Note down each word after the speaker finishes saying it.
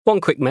One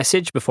quick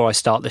message before I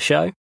start the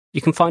show.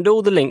 You can find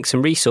all the links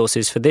and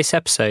resources for this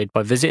episode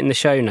by visiting the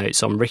show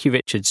notes on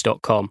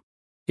rickyrichards.com.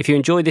 If you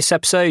enjoyed this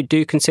episode,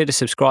 do consider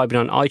subscribing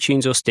on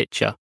iTunes or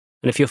Stitcher.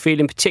 And if you're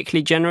feeling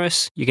particularly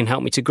generous, you can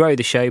help me to grow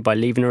the show by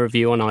leaving a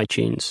review on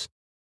iTunes.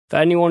 For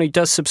anyone who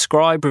does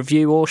subscribe,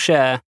 review or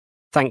share,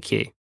 thank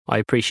you. I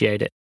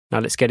appreciate it. Now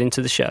let's get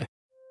into the show.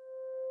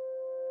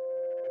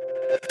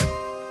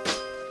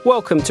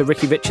 Welcome to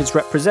Ricky Richards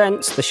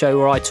Represents, the show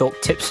where I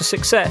talk tips for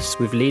success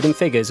with leading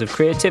figures of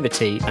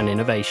creativity and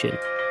innovation.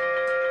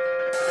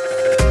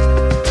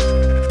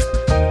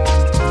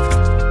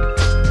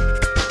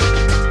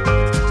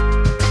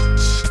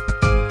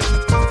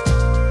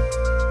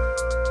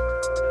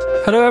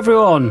 Hello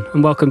everyone,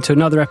 and welcome to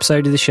another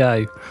episode of the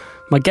show.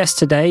 My guest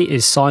today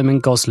is Simon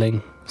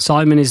Gosling.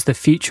 Simon is the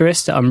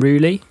futurist at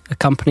Unruly, a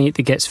company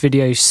that gets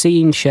videos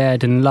seen,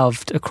 shared and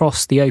loved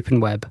across the open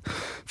web.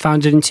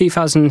 Founded in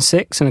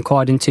 2006 and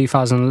acquired in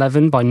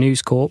 2011 by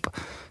News Corp,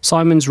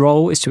 Simon's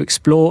role is to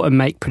explore and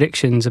make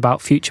predictions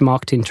about future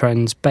marketing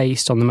trends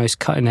based on the most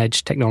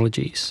cutting-edge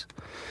technologies.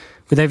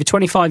 With over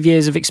 25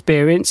 years of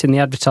experience in the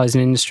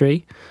advertising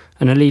industry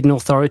and a leading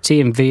authority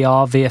in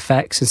VR,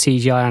 VFX and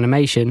CGI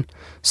animation,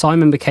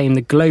 Simon became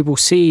the global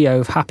CEO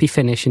of Happy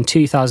Finish in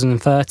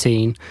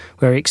 2013,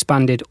 where he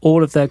expanded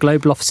all of their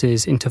global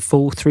offices into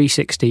full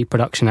 360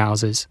 production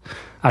houses,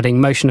 adding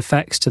motion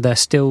effects to their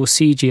still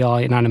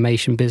CGI and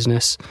animation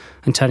business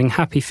and turning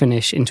Happy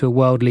Finish into a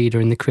world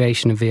leader in the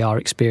creation of VR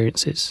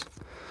experiences.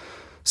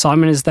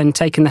 Simon has then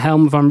taken the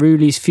helm of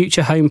Unruly's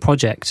Future Home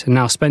project and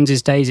now spends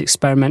his days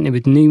experimenting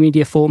with new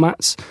media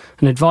formats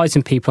and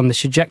advising people on the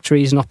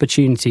trajectories and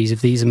opportunities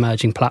of these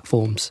emerging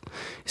platforms.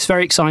 It's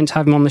very exciting to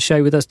have him on the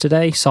show with us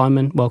today.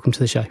 Simon, welcome to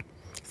the show.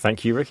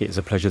 Thank you, Ricky. It's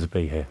a pleasure to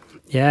be here.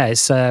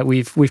 Yeah,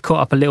 we've caught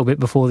up a little bit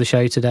before the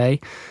show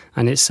today,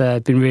 and it's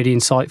been really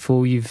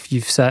insightful.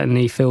 You've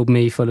certainly filled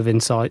me full of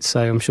insights, so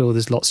I'm sure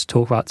there's lots to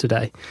talk about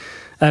today.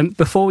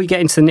 Before we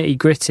get into the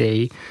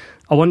nitty-gritty,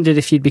 I wondered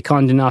if you'd be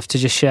kind enough to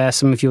just share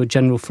some of your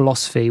general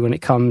philosophy when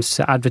it comes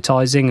to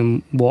advertising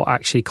and what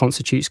actually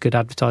constitutes good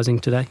advertising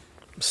today.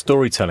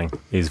 Storytelling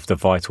is the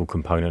vital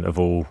component of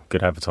all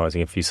good advertising.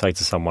 If you say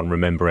to someone,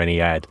 remember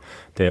any ad,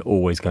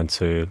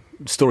 storytelling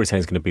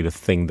is going to be the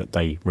thing that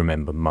they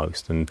remember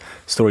most, and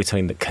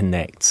storytelling that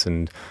connects.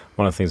 And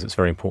one of the things that's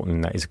very important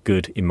in that is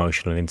good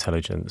emotional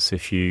intelligence.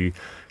 If you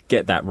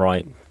get that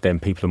right, then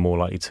people are more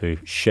likely to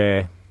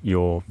share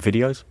your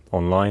videos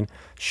online.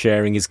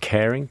 Sharing is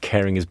caring,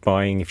 caring is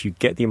buying. If you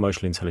get the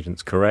emotional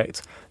intelligence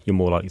correct, you're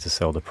more likely to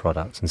sell the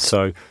product. And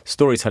so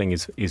storytelling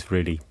is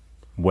really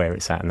where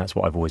it's at, and that's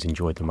what I've always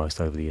enjoyed the most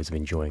over the years of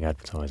enjoying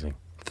advertising.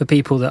 For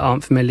people that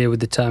aren't familiar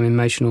with the term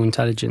emotional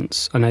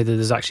intelligence, I know that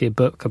there's actually a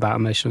book about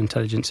emotional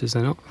intelligence, is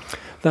there not?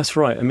 That's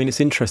right. I mean,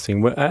 it's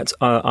interesting. We're at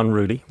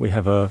Unruly. We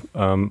have a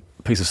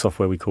piece of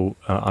software we call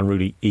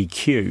Unruly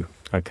EQ.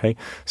 Okay,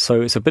 so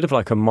it's a bit of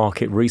like a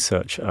market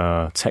research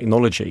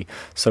technology.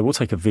 So we'll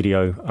take a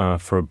video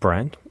for a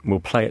brand, we'll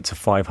play it to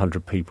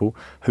 500 people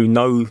who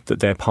know that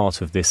they're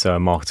part of this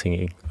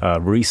marketing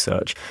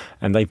research,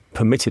 and they've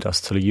permitted us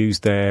to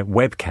use their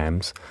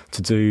webcams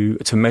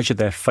to measure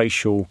their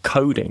facial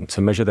coding, to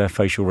measure their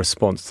facial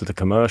response to the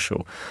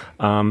commercial.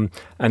 And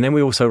then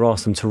we also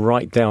ask them to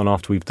write down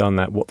after we've done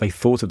that what they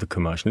thought of the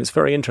commercial. And it's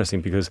very interesting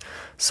because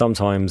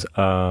sometimes,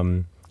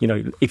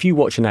 if you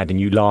watch an ad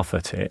and you laugh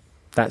at it,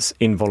 that's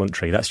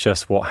involuntary. That's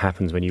just what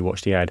happens when you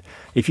watch the ad.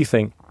 If you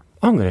think,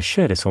 I'm going to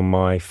share this on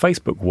my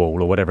Facebook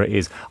wall or whatever it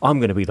is, I'm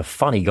going to be the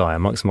funny guy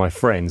amongst my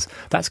friends,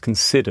 that's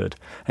considered.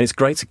 And it's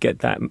great to get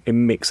that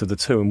mix of the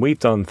two. And we've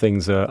done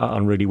things at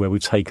Unruly where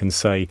we've taken,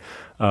 say,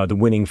 the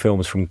winning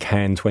films from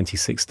Cannes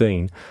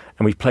 2016,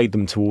 and we've played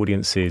them to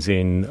audiences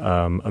in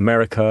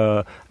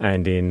America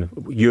and in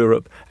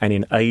Europe and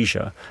in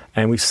Asia.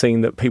 And we've seen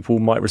that people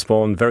might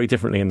respond very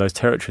differently in those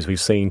territories. We've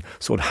seen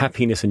sort of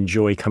happiness and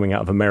joy coming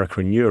out of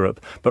America and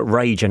Europe, but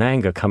rage and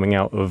anger coming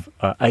out of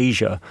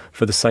Asia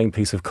for the same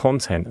piece of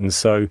content. And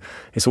so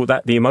it's all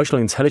that the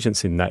emotional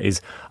intelligence in that is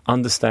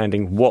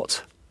understanding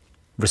what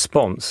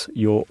response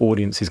your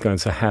audience is going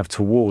to have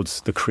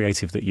towards the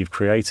creative that you've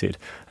created.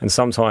 And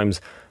sometimes,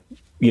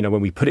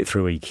 when we put it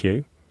through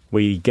EQ,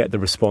 we get the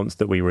response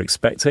that we were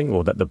expecting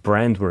or that the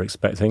brand were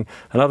expecting.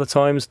 And other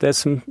times there's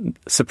some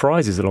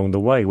surprises along the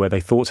way where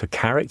they thought a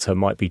character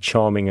might be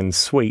charming and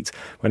sweet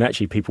when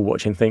actually people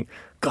watching think,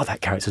 God,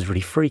 that character's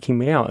really freaking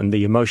me out. And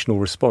the emotional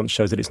response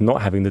shows that it's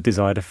not having the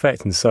desired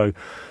effect. And so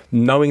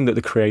knowing that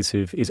the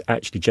creative is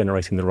actually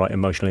generating the right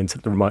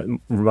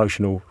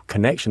emotional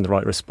connection, the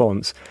right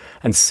response,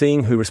 and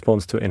seeing who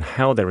responds to it and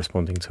how they're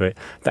responding to it,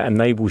 that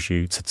enables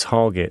you to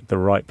target the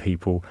right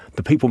people,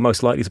 the people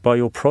most likely to buy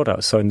your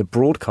product. So in the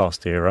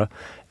broadcast era,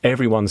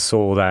 everyone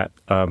saw that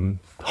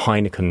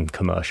Heineken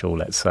commercial,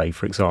 let's say,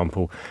 for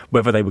example,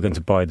 whether they were going to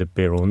buy the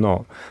beer or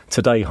not.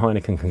 Today,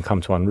 Heineken can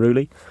come to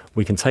Unruly.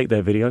 We can take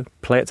their video,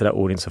 play it to that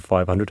audience of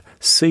 500,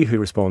 see who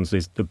responds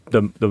is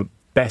the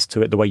best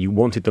to it, the way you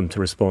wanted them to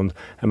respond,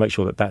 and make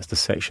sure that that's the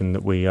section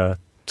that we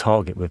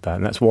target with that.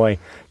 And that's why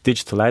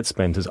digital ad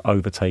spend has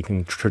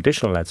overtaken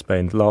traditional ad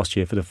spend last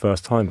year for the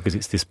first time, because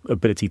it's this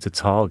ability to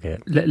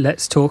target.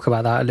 Let's talk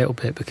about that a little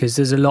bit, because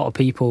there's a lot of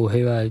people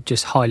who are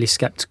just highly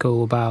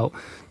sceptical about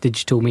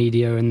digital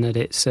media and that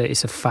it's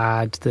a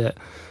fad, that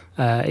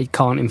it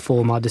can't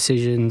inform our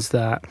decisions,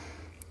 that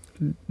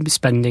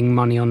spending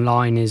money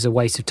online is a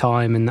waste of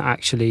time, and that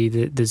actually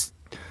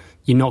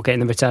you're not getting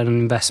the return on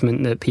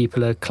investment that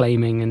people are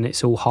claiming, and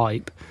it's all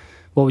hype.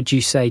 What would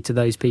you say to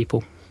those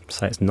people?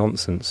 Say it's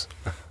nonsense.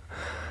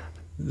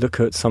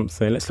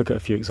 Let's look at a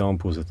few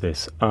examples of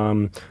this.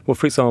 Well,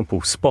 for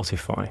example,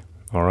 Spotify,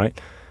 all right?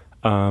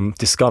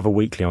 Discover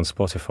Weekly on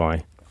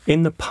Spotify.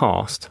 In the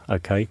past,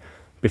 okay,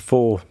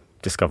 before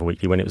Discover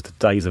Weekly, when it was the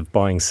days of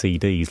buying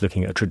CDs,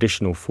 looking at a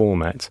traditional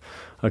format,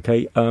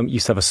 okay, you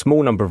used to have a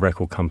small number of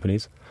record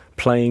companies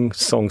playing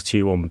songs to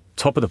you on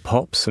Top of the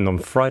Pops, and on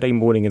Friday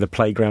morning in the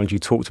playground you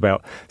talked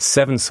about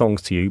 7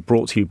 songs to you,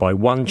 brought to you by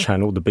one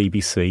channel, the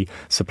BBC,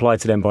 supplied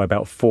to them by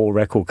about 4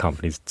 record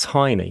companies.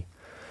 Tiny.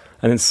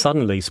 And then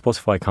suddenly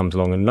Spotify comes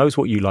along and knows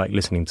what you like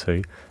listening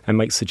to and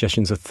makes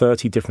suggestions of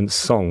 30 different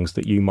songs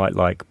that you might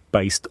like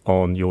based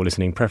on your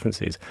listening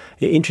preferences.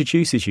 It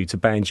introduces you to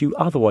bands you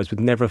otherwise would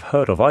never have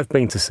heard of. I've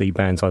been to see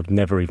bands I've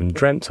never even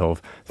dreamt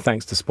of,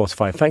 thanks to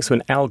Spotify, thanks to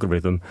an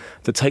algorithm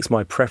that takes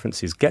my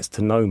preferences, gets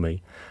to know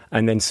me,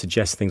 and then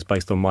suggests things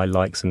based on my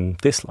likes and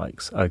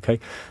dislikes, okay?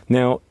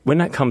 Now, when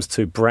that comes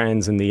to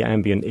brands and the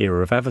ambient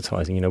era of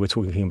advertising, we're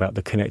talking about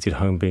the connected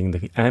home being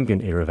the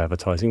ambient era of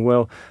advertising,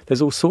 well,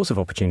 there's all sorts of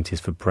opportunities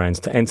for brands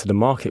to enter the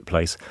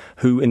marketplace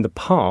who in the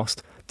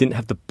past didn't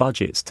have the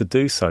budgets to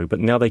do so, but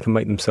now they can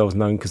make themselves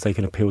known because they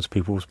can appeal to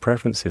people's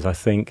preferences. I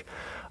think,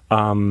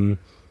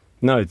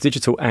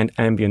 digital and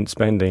ambient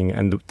spending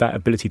and that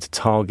ability to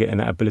target and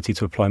that ability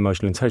to apply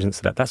emotional intelligence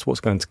to that's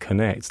what's going to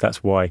connect.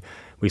 That's why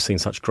we've seen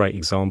such great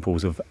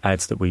examples of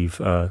ads that we've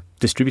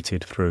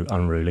distributed through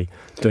Unruly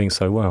doing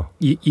so well.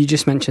 You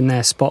just mentioned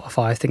there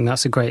Spotify. I think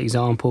that's a great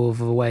example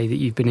of a way that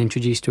you've been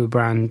introduced to a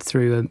brand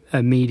through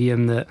a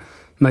medium that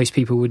most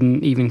people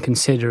wouldn't even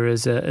consider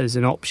as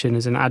an option,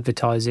 as an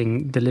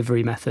advertising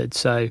delivery method.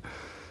 So,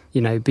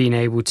 being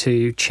able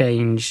to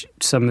change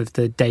some of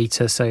the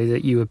data so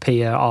that you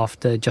appear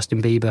after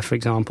Justin Bieber, for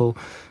example,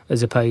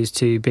 as opposed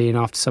to being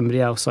after somebody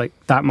else, like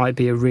that might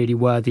be a really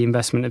worthy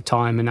investment of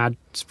time and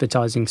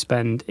advertising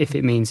spend if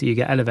it means that you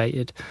get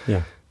elevated.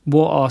 Yeah.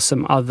 What are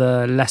some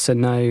other lesser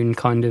known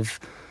kind of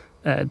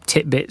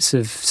tidbits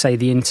of, say,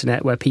 the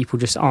internet where people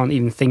just aren't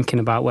even thinking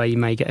about where you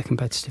may get a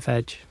competitive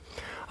edge?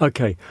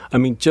 Okay, I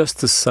mean, just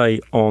to say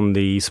on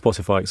the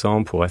Spotify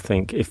example, I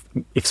think if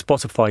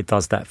Spotify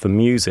does that for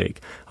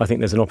music, I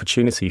think there's an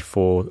opportunity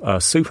for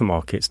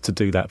supermarkets to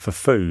do that for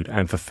food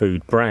and for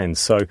food brands.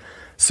 So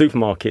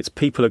supermarkets,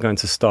 people are going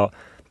to start,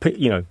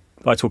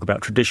 I talk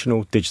about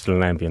traditional, digital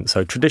and ambient.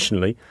 So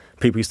traditionally,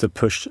 people used to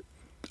push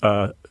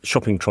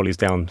shopping trolleys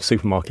down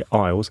supermarket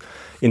aisles.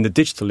 In the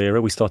digital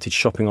era, we started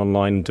shopping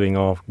online and doing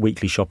our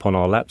weekly shop on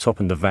our laptop,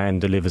 and the van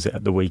delivers it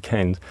at the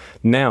weekend.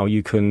 Now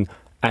you can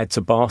add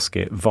to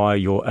basket via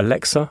your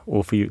Alexa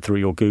or through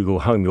your Google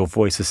Home, your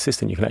voice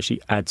assistant. You can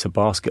actually add to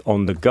basket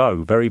on the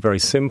go. Very, very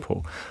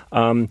simple.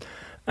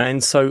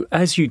 And so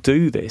as you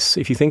do this,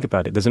 if you think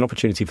about it, there's an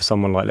opportunity for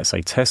someone like, let's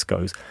say,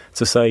 Tesco's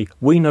to say,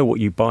 we know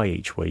what you buy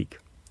each week.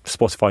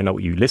 Spotify know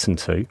what you listen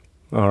to,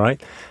 all right?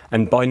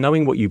 And by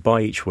knowing what you buy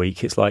each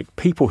week, it's like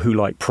people who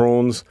like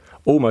prawns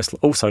almost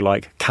also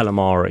like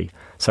calamari.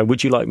 So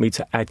would you like me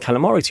to add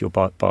calamari to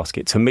your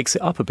basket, to mix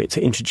it up a bit,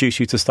 to introduce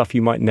you to stuff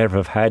you might never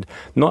have had?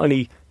 Not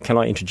only can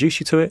I introduce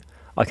you to it,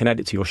 I can add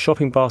it to your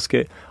shopping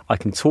basket. I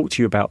can talk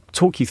you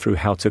through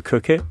how to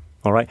cook it,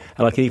 all right?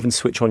 And I can even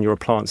switch on your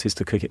appliances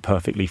to cook it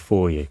perfectly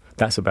for you.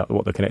 That's about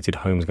what the connected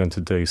home is going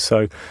to do.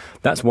 So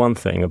that's one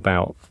thing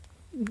about,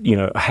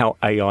 how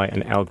AI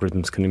and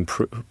algorithms can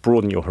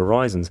broaden your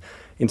horizons.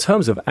 In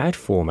terms of ad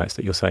formats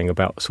that you're saying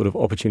about sort of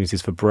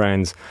opportunities for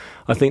brands,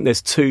 I think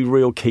there's 2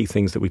 real key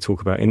things that we talk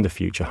about in the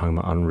future home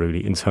at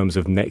Unruly in terms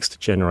of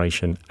next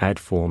generation ad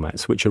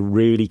formats, which are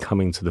really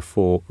coming to the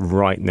fore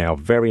right now.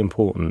 Very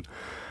important.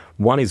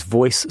 One is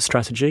voice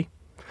strategy,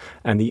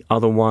 and the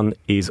other one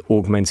is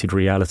augmented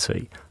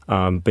reality,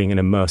 being an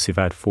immersive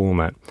ad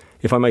format.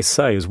 If I may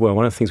say as well,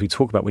 one of the things we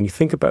talk about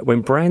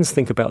when brands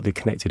think about the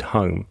connected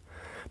home,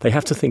 they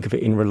have to think of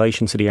it in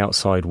relation to the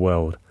outside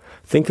world.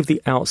 Think of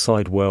the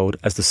outside world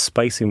as the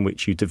space in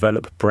which you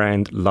develop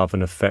brand love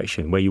and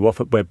affection,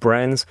 where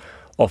brands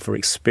offer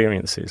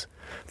experiences.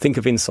 Think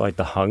of inside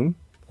the home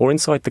or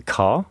inside the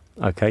car,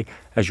 okay,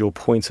 as your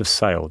point of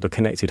sale. The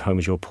connected home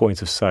is your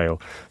point of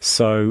sale.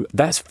 So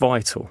that's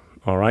vital.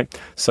 All right.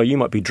 So you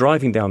might be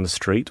driving down the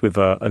street with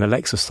an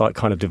Alexa-like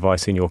kind of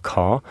device in your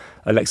car.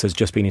 Alexa's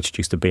just been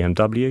introduced to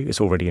BMW. It's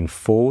already in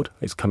Ford.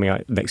 It's coming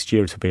out next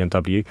year to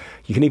BMW.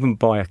 You can even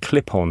buy a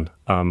clip-on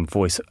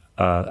voice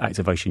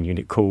activation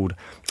unit called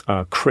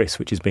Chris,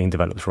 which is being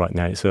developed right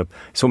now. It's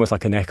almost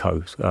like an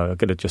Echo. Going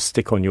to just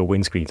stick on your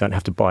windscreen. You don't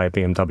have to buy a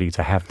BMW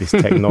to have this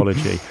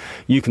technology.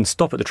 You can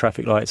stop at the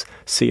traffic lights,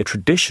 see a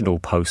traditional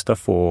poster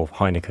for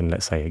Heineken,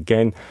 let's say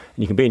again, and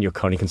you can be in your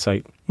car and you can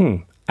say,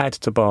 add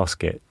to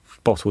basket.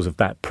 bottles of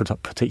that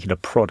particular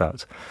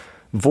product.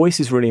 Voice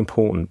is really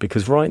important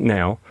because right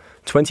now,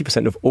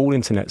 20% of all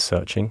internet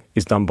searching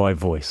is done by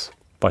voice.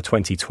 By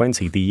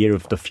 2020, the year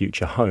of the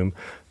future home,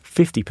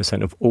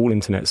 50% of all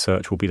internet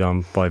search will be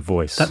done by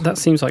voice. That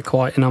seems like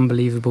quite an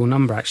unbelievable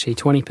number, actually.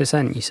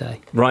 20%, you say?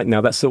 Right now,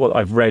 that's what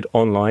I've read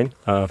online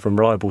from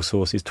reliable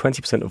sources.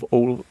 20% of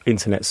all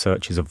internet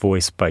searches are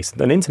voice-based.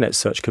 An internet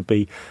search could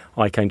be,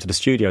 I came to the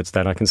studio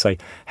today and I can say,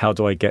 how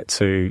do I get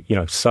to,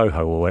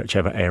 Soho or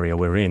whichever area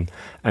we're in?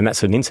 And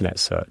that's an internet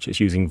search. It's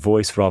using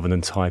voice rather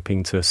than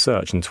typing to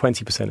search. And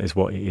 20% is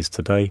what it is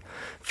today,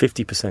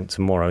 50%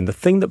 tomorrow. And the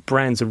thing that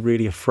brands are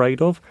really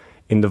afraid of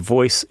in the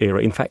voice era,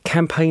 in fact,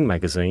 Campaign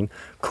magazine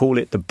call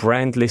it the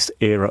brandless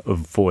era of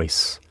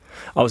voice.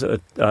 I was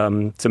at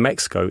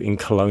Demexco in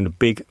Cologne, a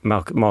big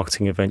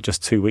marketing event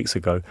just 2 weeks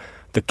ago.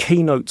 The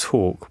keynote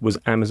talk was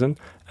Amazon,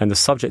 and the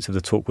subject of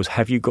the talk was,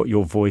 have you got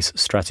your voice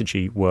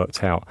strategy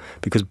worked out?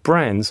 Because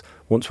brands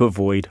want to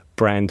avoid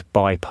brand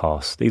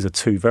bypass. These are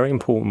two very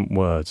important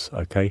words,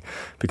 okay?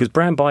 Because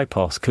brand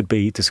bypass could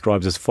be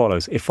described as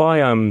follows. If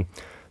I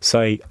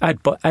say,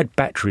 add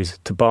batteries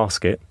to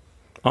basket,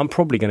 I'm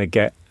probably going to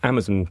get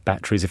Amazon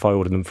batteries if I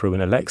order them through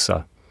an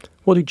Alexa.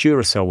 What do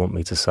Duracell want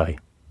me to say?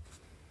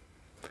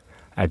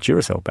 Add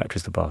Duracell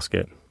batteries to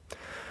basket.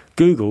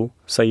 Google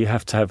say you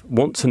have to have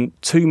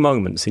two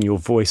moments in your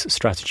voice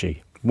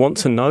strategy. Want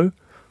to know,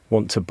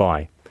 want to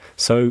buy.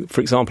 So,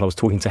 for example, I was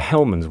talking to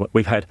Hellmann's.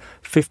 We've had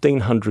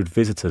 1,500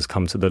 visitors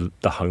come to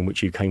the home,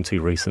 which you came to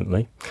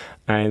recently.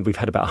 And we've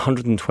had about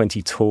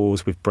 120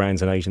 tours with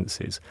brands and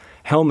agencies.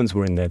 Hellmann's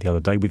were in there the other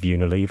day with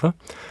Unilever.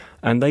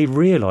 And they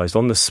realised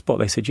on the spot,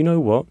 they said, you know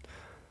what?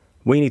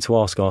 We need to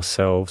ask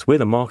ourselves, we're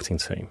the marketing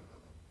team.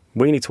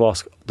 We need to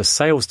ask the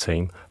sales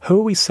team, who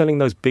are we selling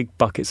those big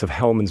buckets of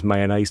Hellmann's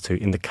mayonnaise to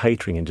in the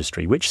catering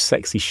industry? Which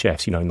sexy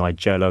chefs,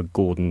 Nigella,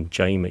 Gordon,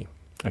 Jamie,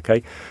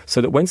 okay?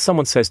 So that when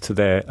someone says to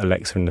their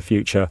Alexa in the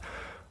future,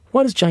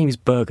 why does Jamie's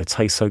burger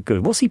taste so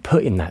good? What's he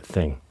put in that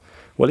thing?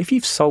 Well, if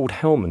you've sold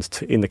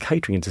Hellmann's in the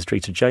catering industry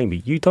to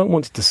Jamie, you don't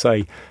want it to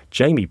say,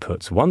 Jamie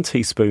puts 1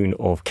 teaspoon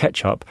of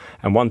ketchup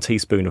and 1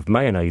 teaspoon of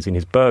mayonnaise in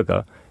his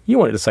burger. You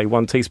want it to say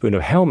 1 teaspoon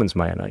of Hellmann's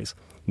mayonnaise.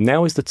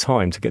 Now is the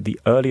time to get the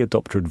early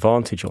adopter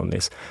advantage on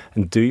this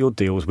and do your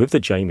deals with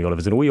the Jamie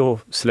Olivers and all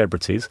your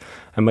celebrities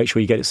and make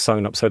sure you get it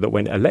sewn up so that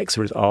when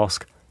Alexa is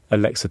asked,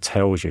 Alexa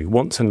tells you.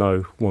 Want to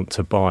know, want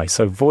to buy.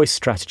 So voice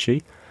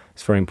strategy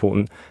is very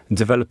important. And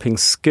developing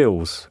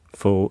skills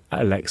for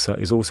Alexa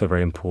is also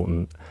very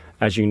important.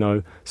 As you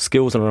know,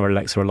 skills on an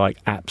Alexa are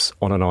like apps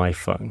on an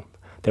iPhone.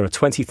 There are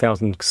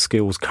 20,000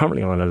 skills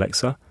currently on an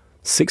Alexa.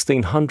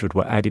 1,600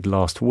 were added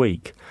last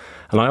week.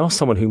 And I asked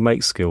someone who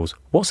makes skills,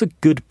 what's a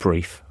good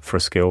brief for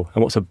a skill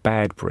and what's a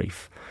bad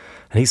brief?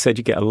 And he said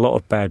you get a lot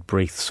of bad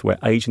briefs where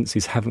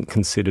agencies haven't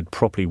considered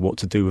properly what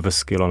to do with a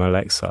skill on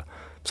Alexa.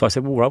 So I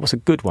said, well, right, what's a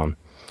good one?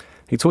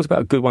 He talked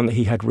about a good one that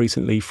he had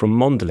recently from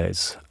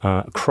Mondelez,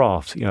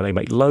 Kraft. They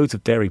make loads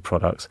of dairy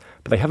products,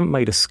 but they haven't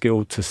made a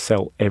skill to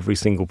sell every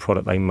single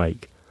product they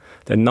make.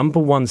 Their number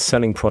one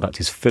selling product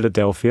is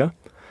Philadelphia,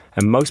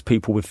 and most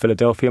people with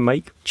Philadelphia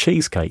make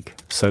cheesecake.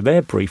 So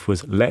their brief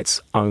was,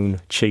 let's own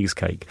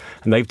cheesecake.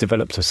 And they've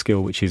developed a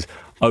skill which is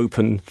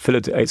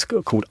it's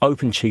called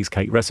Open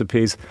Cheesecake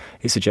Recipes.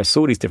 It suggests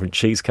all these different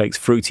cheesecakes,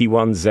 fruity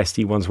ones,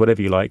 zesty ones,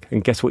 whatever you like.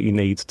 And guess what you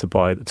need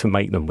to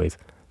make them with?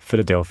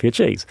 Philadelphia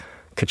cheese.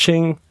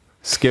 Ka-ching,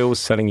 skills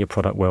selling your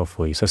product well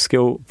for you.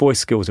 So voice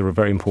skills are a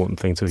very important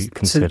thing to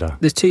consider. So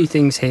there's two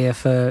things here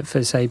for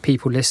say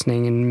people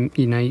listening,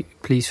 and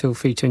please feel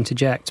free to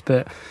interject.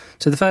 But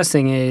so the first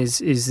thing is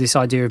this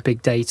idea of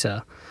big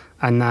data,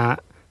 and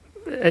that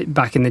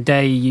back in the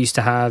day you used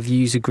to have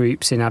user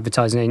groups in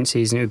advertising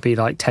agencies, and it would be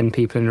like 10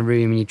 people in a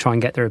room, and you try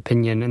and get their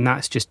opinion, and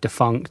that's just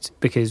defunct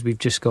because we've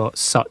just got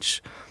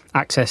such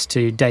access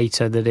to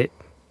data that it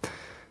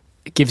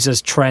gives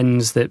us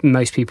trends that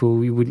most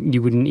people you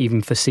wouldn't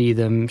even foresee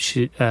them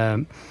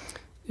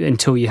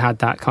until you had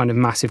that kind of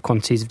massive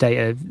quantities of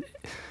data.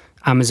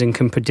 Amazon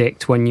can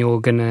predict when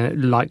you're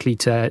likely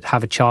to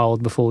have a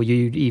child before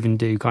you even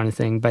do, kind of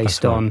thing,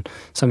 based on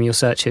some of your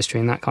search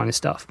history and that kind of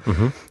stuff.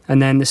 Mm-hmm.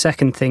 And then the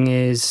second thing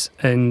is,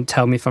 and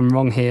tell me if I'm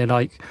wrong here,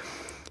 like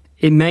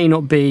it may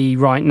not be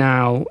right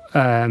now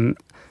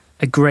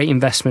a great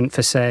investment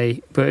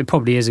but it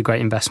probably is a great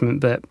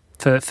investment, but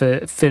for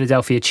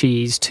Philadelphia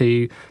cheese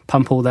to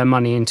pump all their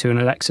money into an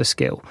Alexa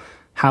skill.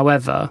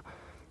 However,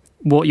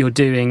 what you're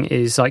doing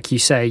is, like you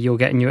say, you're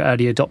getting your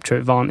early adopter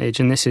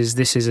advantage, and this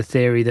is a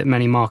theory that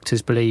many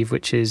marketers believe,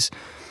 which is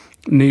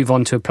move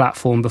onto a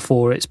platform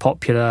before it's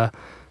popular,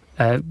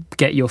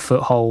 get your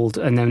foothold,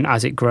 and then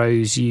as it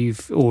grows,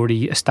 you've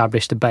already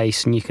established a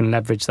base and you can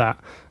leverage that.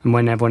 And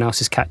when everyone else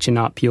is catching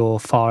up, you're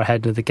far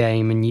ahead of the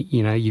game, and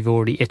you've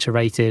already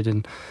iterated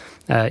and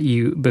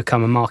you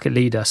become a market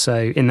leader.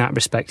 So in that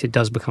respect, it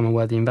does become a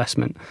worthy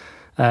investment.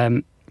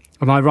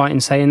 Am I right in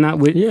saying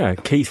that? Yeah,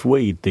 Keith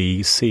Weed,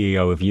 the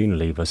CEO of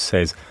Unilever,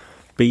 says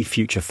be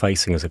future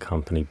facing as a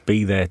company.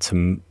 Be there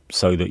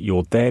so that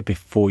you're there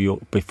before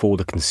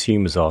the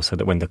consumers are, so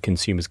that when the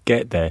consumers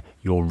get there,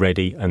 you're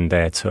ready and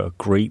there to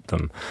greet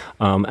them.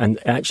 And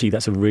actually,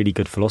 that's a really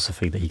good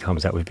philosophy that he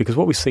comes out with, because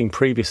what we've seen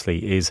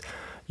previously is,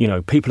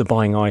 people are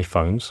buying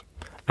iPhones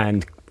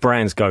and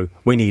brands go,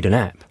 we need an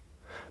app.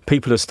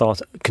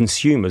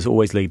 Consumers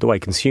always lead the way.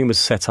 Consumers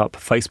set up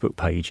Facebook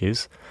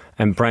pages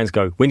and brands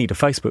go, we need a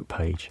Facebook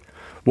page.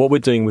 What we're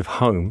doing with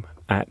Home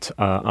at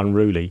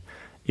Unruly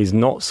is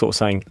not sort of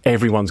saying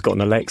everyone's got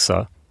an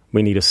Alexa,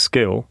 we need a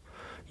skill.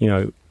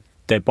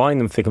 They're buying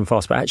them thick and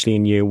fast, but actually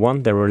in year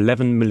one, there were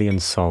 11 million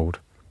sold.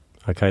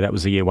 Okay, that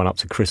was the year one up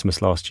to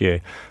Christmas last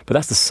year. But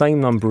that's the same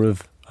number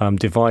of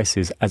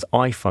devices as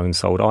Apple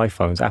sold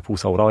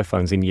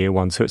iPhones in year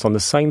one. So it's on the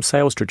same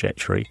sales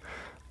trajectory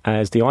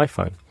as the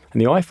iPhone. And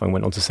the iPhone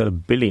went on to sell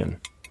 1 billion.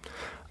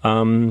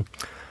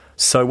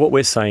 So what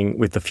we're saying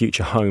with the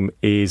future home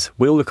is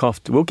we'll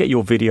get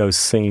your videos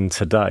seen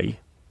today,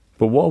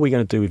 but what are we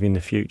going to do within the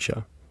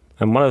future?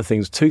 And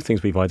two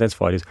things we've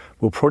identified is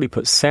we'll probably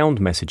put sound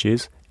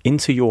messages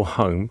into your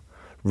home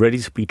ready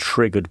to be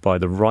triggered by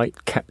the right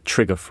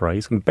trigger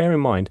phrase. And bear in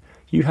mind,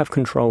 you have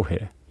control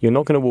here. You're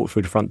not going to walk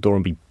through the front door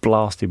and be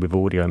blasted with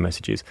audio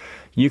messages.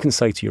 You can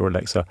say to your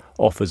Alexa,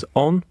 offers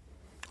on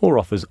or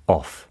offers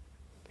off.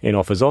 In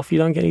offers off, you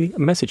don't get any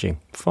messaging.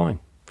 Fine.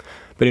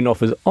 But in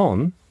offers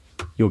on,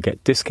 you'll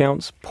get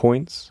discounts,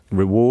 points,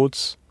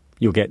 rewards.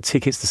 You'll get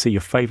tickets to see your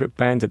favourite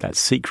band at that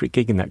secret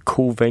gig in that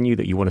cool venue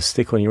that you want to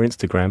stick on your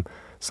Instagram.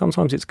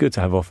 Sometimes it's good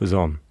to have offers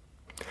on.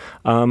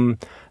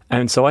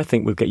 And so I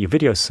think we'll get your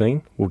video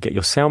seen. We'll get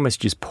your sound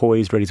messages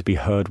poised, ready to be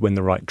heard when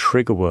the right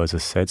trigger words are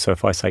said. So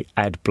if I say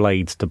add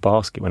blades to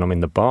basket when I'm in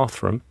the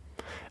bathroom,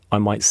 I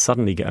might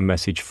suddenly get a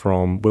message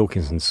from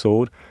Wilkinson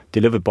Sword,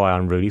 delivered by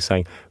Unruly,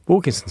 saying,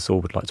 Wilkinson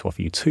Sword would like to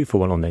offer you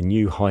 2-for-1 on their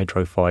new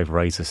Hydro 5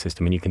 razor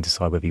system, and you can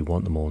decide whether you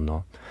want them or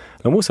not.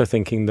 And I'm also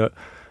thinking that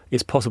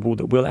it's possible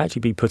that we'll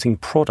actually be putting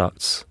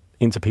products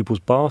into people's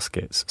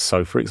baskets.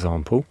 So, for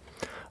example,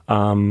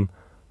 Heineken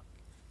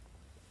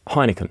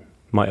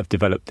might have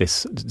developed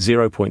this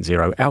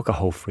 0.0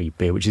 alcohol-free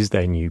beer, which is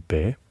their new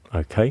beer,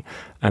 okay?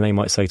 And they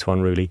might say to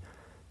Unruly,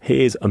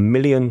 here's 1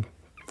 million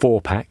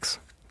 4-packs,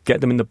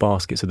 get them in the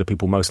baskets of the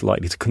people most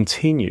likely to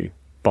continue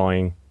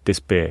buying this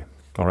beer,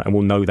 all right? And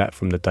we'll know that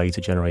from the data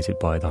generated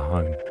by the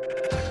home.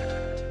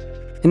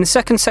 In the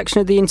second section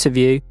of the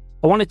interview,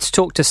 I wanted to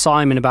talk to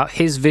Simon about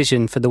his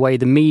vision for the way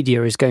the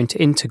media is going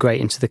to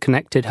integrate into the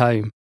connected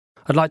home.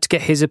 I'd like to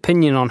get his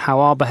opinion on how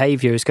our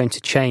behaviour is going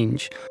to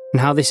change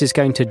and how this is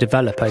going to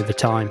develop over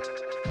time.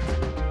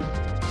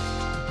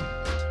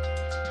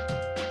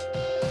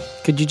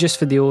 Could you just,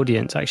 for the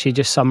audience, actually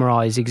just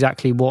summarise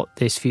exactly what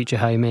this future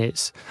home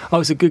is? Oh,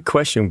 it's a good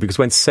question, because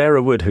when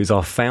Sarah Wood, who's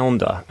our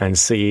founder and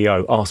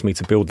CEO, asked me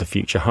to build the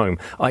future home,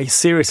 I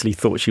seriously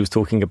thought she was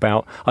talking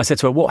about, I said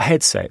to her, what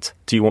headset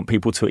do you want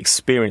people to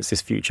experience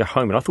this future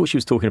home? And I thought she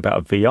was talking about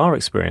a VR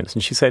experience.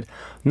 And she said,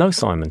 no,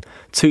 Simon,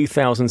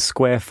 2,000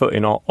 square foot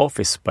in our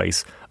office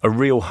space, a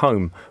real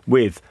home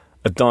with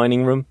a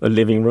dining room, a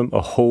living room,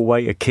 a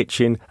hallway, a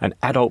kitchen, an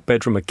adult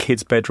bedroom, a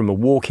kid's bedroom, a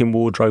walk-in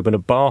wardrobe and a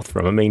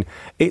bathroom. I mean,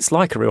 it's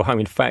like a real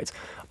home. In fact,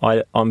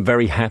 I'm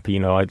very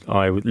happy.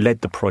 I led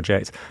the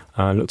project,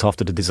 looked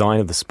after the design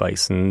of the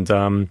space. And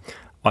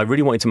I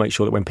really wanted to make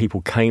sure that when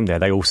people came there,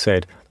 they all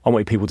said, I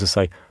want people to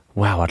say,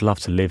 wow, I'd love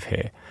to live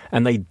here.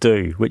 And they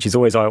do, which is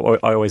always, I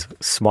always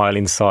smile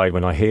inside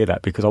when I hear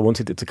that, because I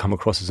wanted it to come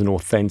across as an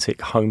authentic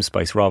home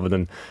space rather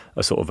than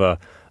a sort of a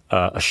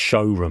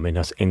showroom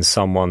in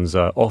someone's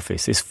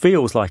office. This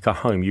feels like a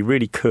home. You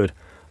really could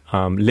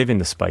live in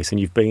the space, and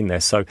you've been there.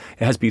 So it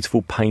has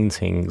beautiful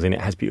paintings and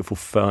it has beautiful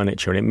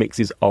furniture and it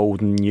mixes old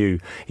and new.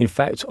 In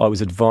fact, I was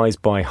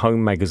advised by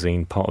Home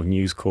Magazine, part of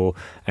News Corp,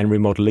 and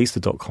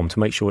Remodelista.com to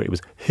make sure it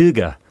was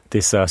hygge,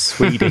 this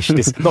Swedish,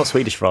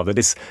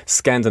 this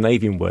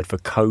Scandinavian word for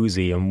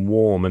cosy and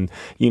warm. And,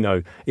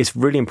 it's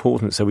really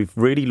important. So we've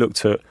really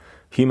looked at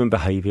human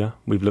behaviour.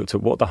 We've looked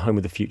at what the home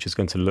of the future is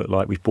going to look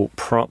like. We've bought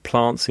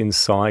plants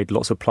inside,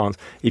 lots of plants.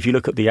 If you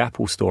look at the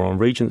Apple store on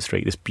Regent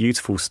Street, this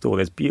beautiful store,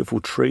 there's beautiful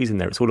trees in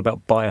there. It's all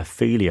about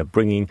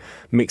biophilia,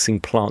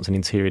 mixing plants and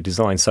interior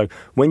design. So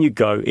when you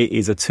go, it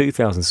is a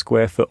 2,000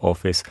 square foot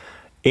office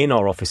in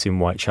our office in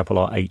Whitechapel,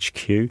 our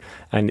HQ,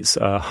 and it's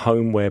a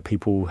home where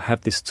people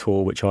have this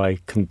tour, which I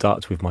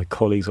conduct with my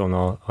colleagues on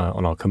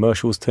our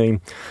commercials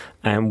team,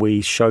 and we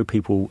show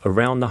people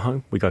around the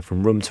home. We go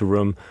from room to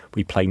room.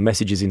 We play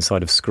messages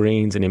inside of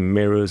screens and in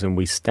mirrors, and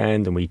we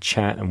stand and we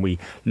chat and we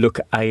look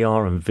at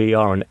AR and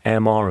VR and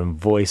MR and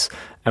voice,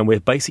 and we're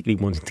basically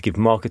wanting to give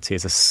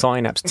marketeers a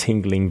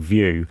synapse-tingling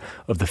view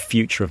of the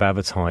future of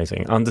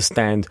advertising,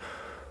 understand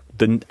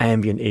the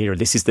ambient era.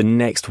 This is the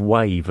next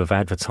wave of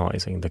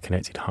advertising, the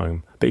connected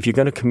home. But if you're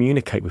going to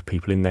communicate with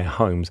people in their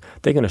homes,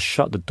 they're going to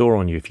shut the door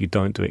on you if you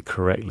don't do it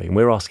correctly. And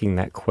we're asking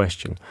that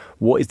question.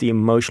 What is the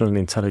emotional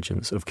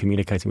intelligence of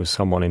communicating with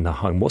someone in the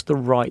home? What's the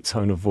right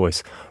tone of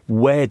voice?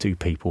 Where do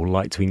people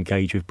like to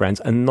engage with brands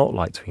and not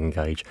like to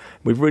engage?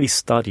 We're really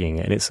studying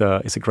it, and it's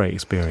a great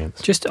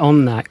experience. Just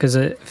on that, because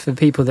for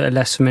people that are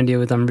less familiar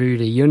with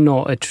Unruly, you're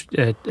not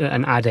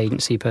an ad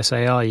agency per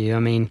se, are you? I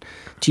mean,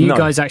 do you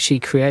guys actually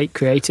create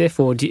creative,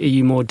 or are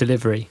you more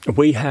delivery?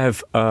 We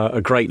have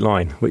a great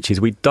line, which is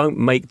we don't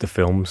make the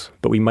films,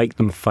 but we make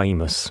them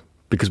famous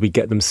because we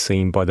get them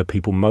seen by the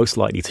people most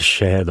likely to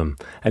share them.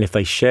 And if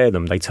they share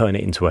them, they turn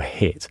it into a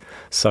hit.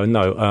 So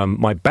no,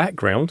 my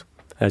background,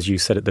 as you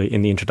said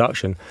in the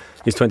introduction,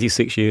 is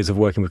 26 years of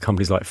working with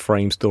companies like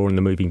Framestore and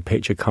the Moving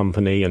Picture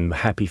Company and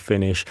Happy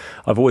Finish.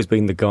 I've always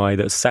been the guy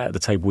that sat at the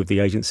table with the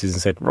agencies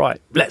and said,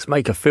 right, let's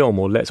make a film,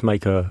 or let's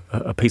make a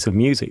piece of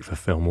music for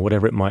film, or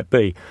whatever it might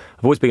be.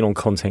 I've always been on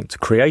content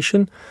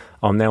creation.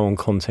 I'm now on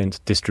content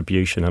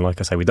distribution. And like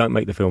I say, we don't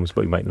make the films,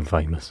 but we make them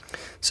famous.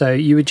 So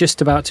you were just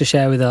about to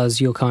share with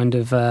us your kind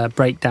of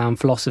breakdown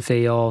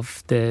philosophy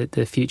of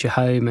the future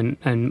home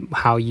and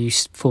how you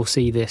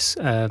foresee this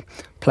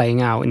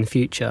playing out in the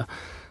future.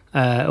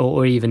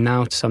 Or even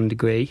now to some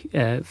degree.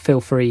 Feel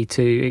free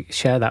to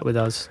share that with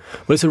us.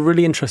 Well, it's a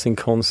really interesting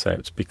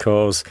concept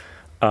because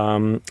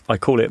I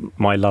call it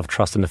my love,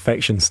 trust and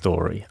affection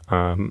story.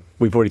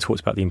 We've already talked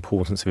about the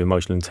importance of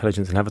emotional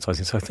intelligence in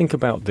advertising. So think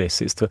about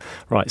this.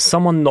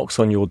 Someone knocks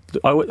on your...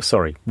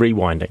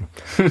 rewinding.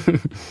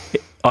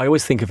 I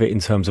always think of it in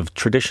terms of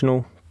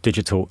traditional,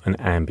 digital and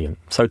ambient.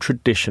 So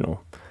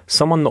traditional.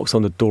 Someone knocks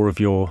on the door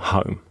of your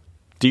home.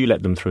 Do you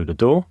let them through the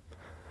door?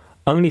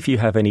 Only if you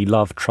have any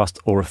love, trust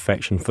or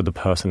affection for the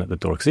person at the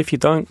door. Because if you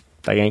don't,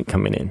 they ain't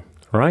coming in,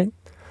 right?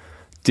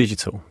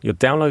 Digital. You're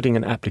downloading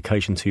an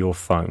application to your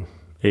phone.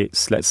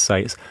 Let's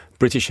say it's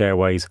British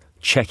Airways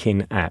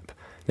check-in app.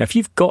 Now, if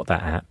you've got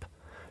that app,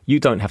 you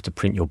don't have to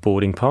print your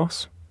boarding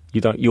pass.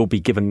 You'll be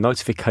given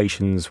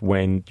notifications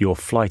when your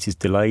flight is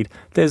delayed.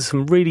 There's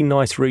some really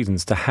nice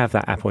reasons to have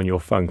that app on your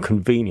phone.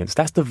 Convenience.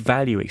 That's the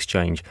value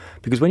exchange.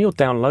 Because when you're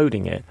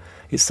downloading it,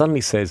 it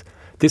suddenly says,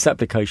 this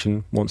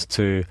application wants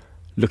to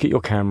look at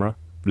your camera,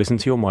 listen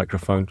to your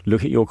microphone,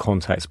 look at your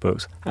contacts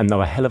books, and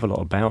know a hell of a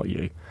lot about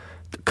you.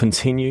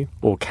 Continue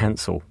or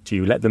cancel. Do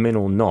you let them in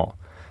or not?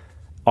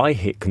 I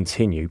hit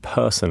continue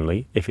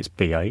personally if it's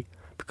BA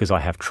because I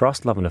have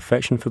trust, love and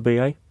affection for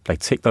BA. They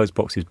tick those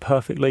boxes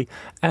perfectly,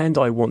 and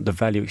I want the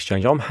value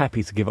exchange. I'm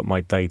happy to give up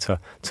my data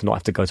to not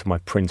have to go to my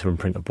printer and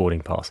print a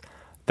boarding pass.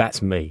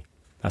 That's me.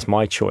 That's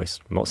my choice.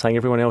 I'm not saying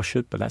everyone else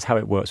should, but that's how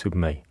it works with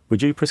me.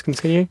 Would you, Chris,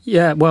 continue?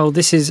 Yeah, well,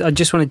 I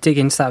just want to dig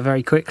into that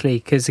very quickly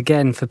because,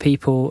 again, for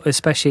people,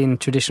 especially in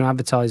traditional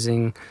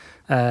advertising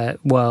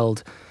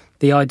world,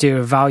 the idea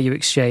of value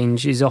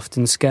exchange is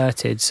often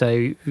skirted.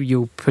 So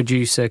you'll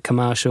produce a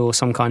commercial or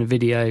some kind of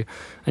video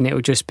and it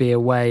will just be a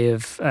way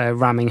of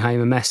ramming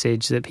home a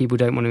message that people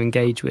don't want to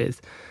engage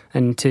with.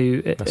 And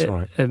to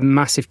a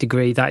massive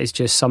degree, that is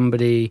just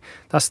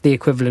that's the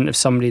equivalent of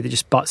somebody that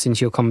just butts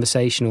into your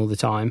conversation all the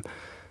time.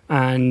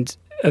 And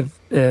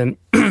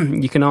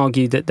you can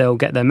argue that they'll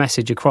get their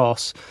message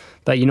across,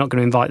 but you're not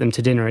going to invite them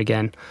to dinner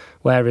again.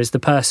 Whereas the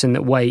person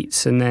that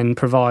waits and then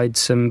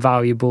provides some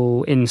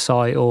valuable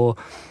insight or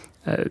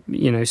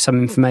some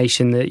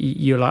information that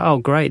you're like, oh,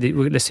 great,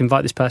 let's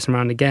invite this person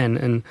around again.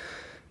 And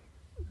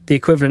the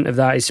equivalent of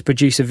that is to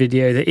produce a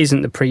video that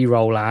isn't the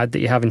pre-roll ad that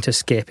you're having to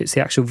skip. It's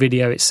the actual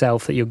video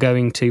itself that you're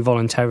going to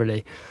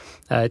voluntarily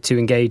to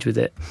engage with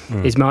it.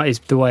 Is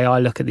the way I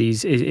look at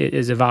these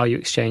is a value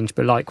exchange,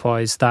 but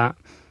likewise that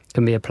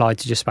can be applied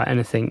to just about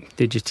anything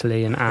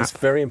digitally and app. It's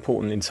very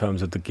important in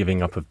terms of the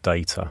giving up of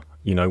data.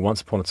 You know,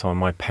 once upon a time,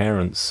 my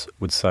parents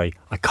would say,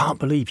 I can't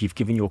believe you've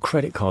given your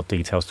credit card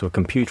details to a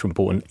computer and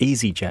bought an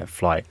EasyJet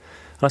flight.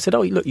 And I said,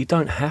 oh, look, you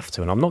don't have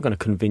to, and I'm not going to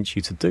convince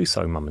you to do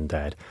so, Mum and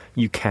Dad.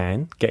 You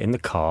can get in the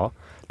car,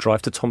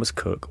 drive to Thomas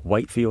Cook,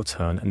 wait for your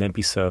turn, and then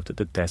be served at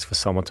the desk for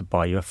someone to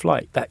buy you a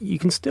flight. That you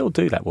can still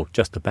do that, well,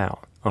 just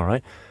about, all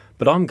right?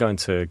 But I'm going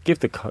to give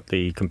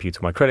the computer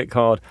my credit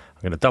card,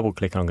 I'm going to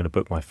double-click, and I'm going to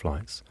book my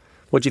flights.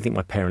 What do you think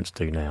my parents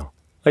do now?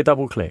 They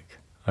double-click,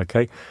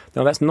 okay?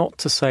 Now, that's not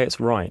to say it's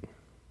right.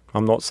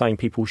 I'm not saying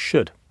people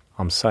should.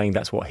 I'm saying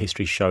that's what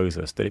history shows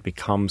us, that it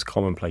becomes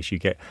commonplace. You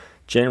get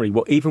generally,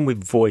 even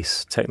with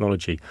voice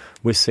technology,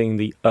 we're seeing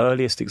the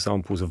earliest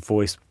examples of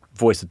voice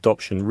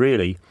adoption.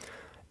 Really,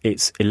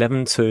 it's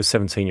 11 to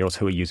 17-year-olds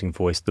who are using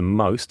voice the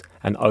most,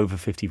 and over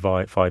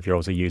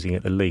 55-year-olds are using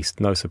it the least.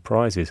 No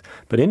surprises.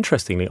 But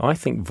interestingly, I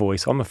think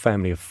voice, I'm a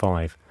family of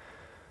 5.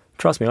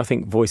 Trust me, I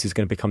think voice is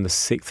going to become the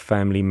 6th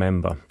family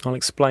member. I'll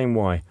explain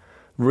why.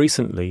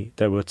 Recently,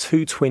 there were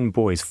 2 twin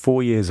boys,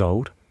 4 years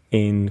old,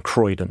 in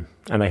Croydon,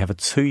 and they have a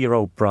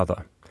 2-year-old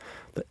brother.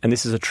 And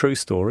this is a true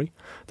story.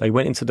 They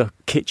went into the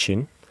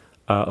kitchen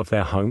of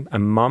their home,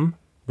 and Mum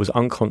was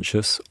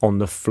unconscious on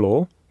the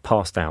floor,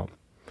 passed out.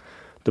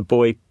 The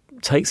boy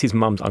takes his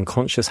mum's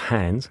unconscious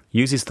hand,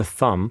 uses the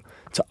thumb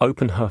to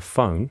open her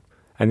phone,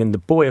 and then the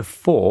boy of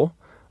 4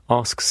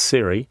 ask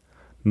Siri,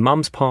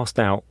 Mum's passed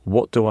out,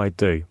 what do I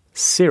do?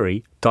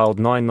 Siri dialed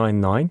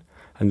 999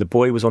 and the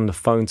boy was on the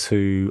phone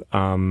to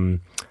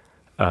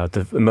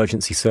the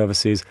emergency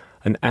services.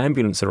 An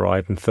ambulance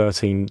arrived and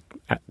 13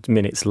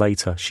 minutes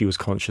later she was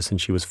conscious and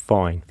she was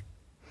fine.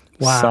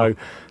 Wow. So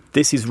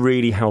this is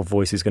really how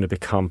voice is going to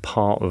become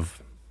part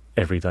of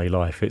everyday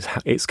life.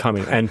 It's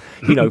coming. And,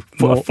 you know,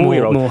 for a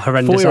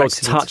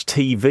 4-year-olds touch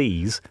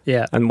TVs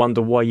and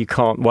wonder why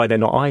they're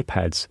not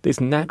iPads. It's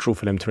natural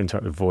for them to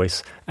interact with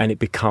voice and it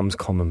becomes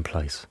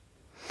commonplace.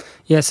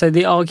 Yeah, so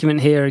the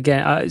argument here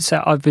again,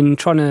 so I've been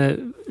trying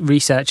to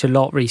research a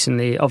lot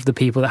recently of the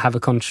people that have a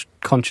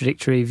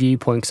contradictory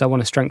viewpoint because I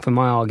want to strengthen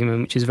my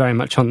argument, which is very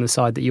much on the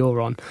side that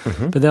you're on.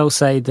 Mm-hmm. But they'll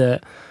say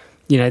that,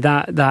 you know,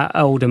 that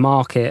older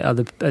market are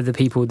the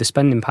people with the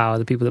spending power,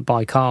 the people that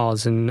buy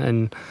cars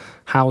and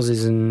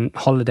houses and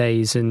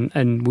holidays,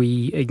 and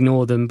we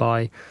ignore them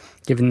by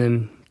giving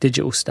them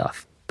digital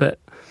stuff. But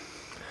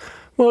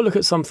well, look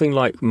at something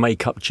like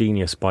Makeup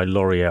Genius by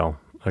L'Oreal.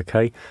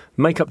 Okay,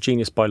 Makeup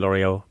Genius by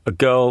L'Oreal. A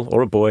girl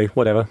or a boy,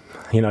 whatever,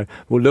 you know,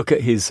 will look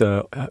at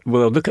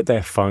look at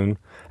their phone,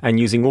 and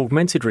using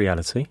augmented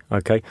reality,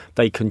 okay,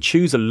 they can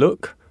choose a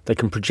look. They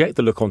can project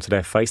the look onto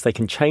their face. They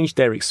can change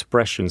their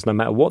expressions. No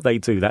matter what they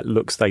do, that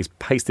look stays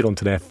pasted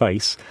onto their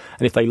face.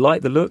 And if they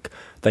like the look,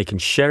 they can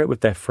share it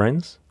with their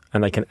friends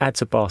and they can add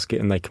to basket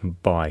and they can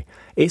buy.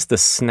 It's the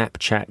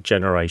Snapchat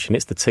generation.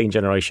 It's the teen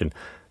generation.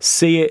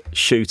 See it,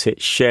 shoot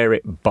it, share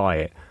it, buy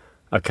it.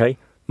 Okay?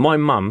 My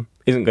mum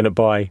isn't going to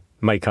buy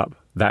makeup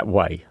that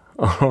way.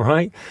 All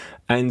right?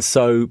 And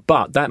so,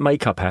 but that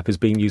makeup app is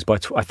being used by,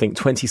 I think,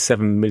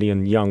 27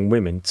 million young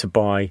women to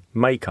buy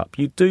makeup.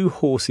 You do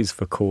horses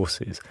for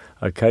courses,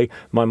 okay?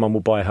 My mum will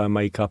buy her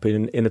makeup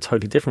in a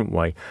totally different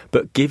way,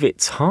 but give it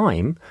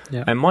time.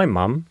 Yeah. And my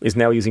mum is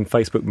now using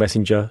Facebook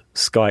Messenger,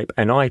 Skype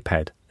and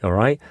iPad, all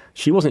right?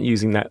 She wasn't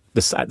using that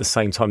at the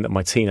same time that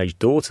my teenage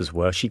daughters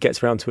were. She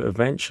gets around to it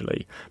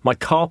eventually. My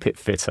carpet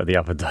fitter the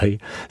other day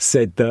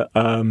said that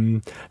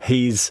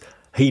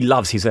he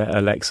loves his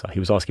Alexa. He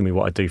was asking me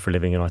what I do for a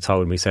living, and I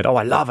told him. He said, "Oh,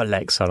 I love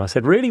Alexa." And I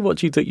said, "Really? What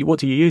do you do? What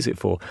do you use it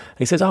for?" And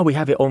he says, "Oh, we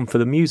have it on for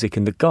the music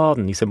in the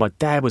garden." He said, "My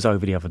dad was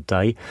over the other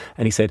day,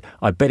 and he said,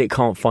 I bet it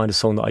can't find a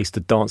song that I used to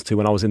dance to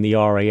when I was in the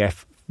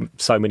RAF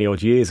so many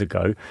odd years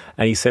ago."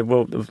 And he said,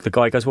 well, the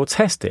guy goes, "Well,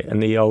 test it."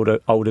 And the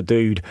older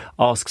dude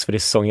asks for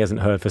this song he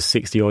hasn't heard for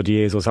 60 odd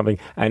years or something,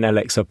 and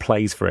Alexa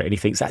plays for it, and he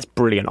thinks, "That's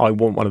brilliant, I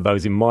want one of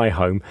those in my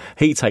home."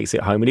 He takes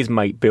it home and his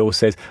mate Bill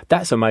says,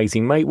 "That's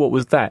amazing, mate, what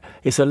was that?"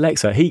 "It's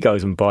Alexa." He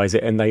goes and buys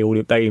it and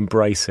they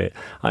embrace it.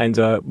 And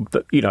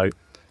you know,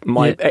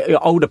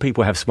 older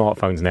people have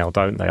smartphones now,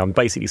 don't they? I'm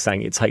basically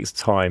saying it takes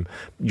time.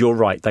 You're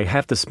right, they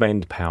have the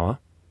spend power.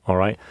 All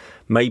right,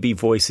 maybe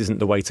voice isn't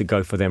the way to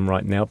go for them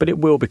right now, but it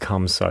will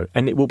become so.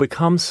 And it will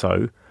become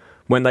so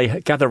when they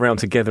gather around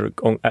together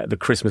at the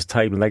Christmas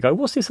table and they go,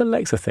 "What's this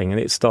Alexa thing?" And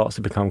it starts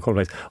to become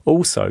commonplace.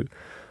 Also,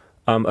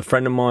 a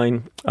friend of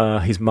mine,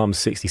 his mum's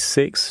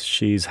 66.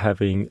 She's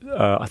having,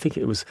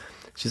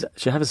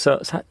 she has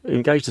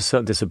engaged a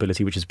certain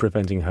disability which is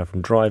preventing her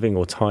from driving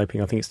or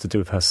typing. I think it's to do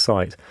with her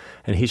sight.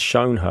 And he's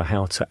shown her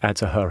how to add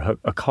to her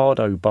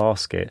Ocado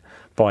basket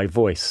by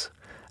voice.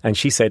 And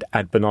she said,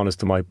 "Add bananas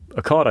to my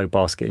Ocado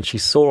basket." And she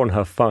saw on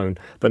her phone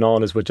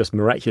bananas were just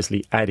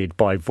miraculously added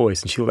by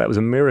voice. And she thought that was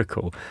a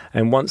miracle.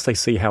 And once they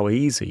see how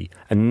easy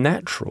and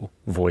natural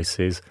voice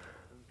is,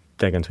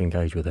 they're going to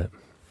engage with it.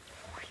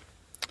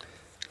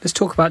 Let's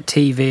talk about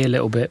TV a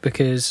little bit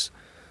because,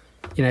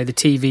 you know, the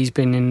TV's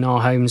been in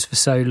our homes for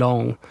so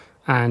long.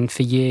 And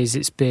for years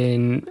it's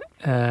been,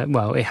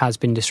 it has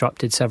been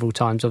disrupted several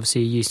times.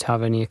 Obviously, you used to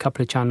have only a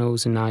couple of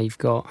channels and now you've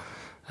got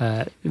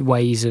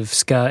ways of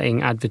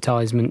skirting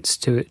advertisements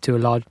to a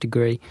large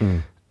degree.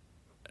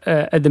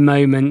 At the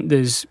moment,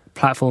 there's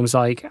platforms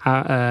like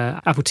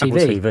Apple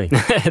TV.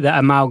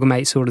 That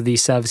amalgamates all of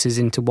these services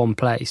into one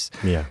place.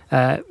 Yeah.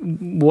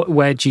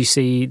 Where do you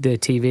see the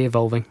TV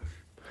evolving?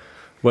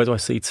 Where do I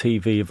see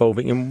TV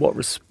evolving? In what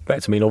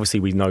respect? I mean, obviously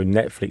we know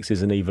Netflix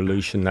is an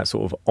evolution, that's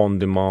sort of on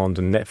demand,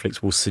 and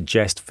Netflix will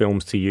suggest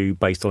films to you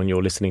based on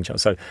your listening channel.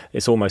 So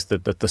it's almost the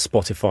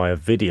Spotify of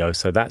video.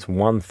 So that's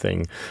one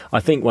thing. I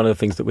think one of the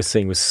things that we're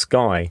seeing with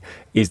Sky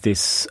is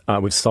this,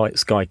 with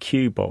Sky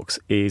Q Box,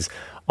 is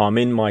I'm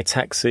in my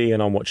taxi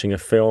and I'm watching a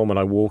film and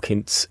I walk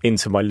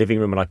into my living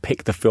room and I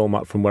pick the film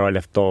up from where I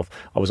left off.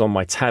 I was on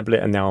my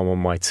tablet and now I'm on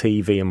my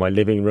TV in my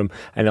living room,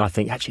 and then I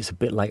think, actually, it's a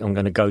bit late, I'm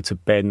going to go to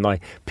bed, and I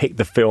pick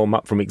the film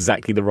up from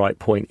exactly the right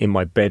point in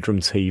my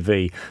bedroom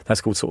TV.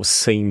 That's called sort of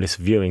seamless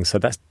viewing. So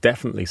that's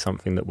definitely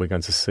something that we're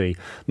going to see,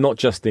 not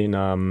just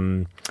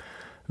in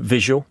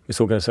visual,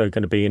 it's also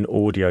going to be in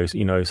audio.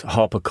 You know,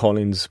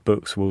 HarperCollins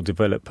books will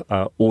develop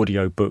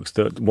audio books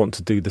that want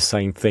to do the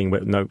same thing.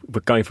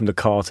 But going from the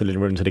car to the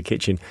living room to the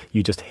kitchen,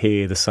 you just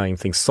hear the same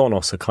thing.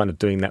 Sonos are kind of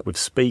doing that with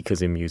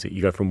speakers in music.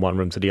 You go from one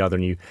room to the other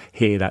and you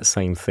hear that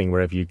same thing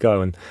wherever you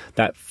go. And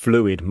that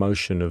fluid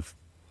motion of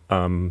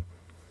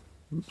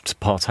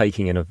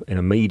partaking in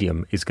a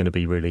medium is going to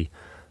be really,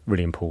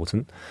 really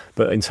important.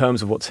 But in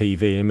terms of what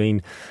TV, I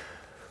mean,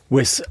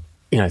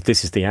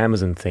 this is the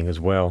Amazon thing as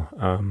well,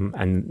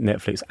 and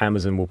Netflix,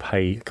 Amazon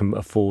can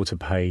afford to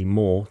pay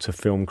more to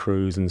film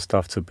crews and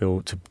stuff to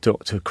build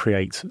to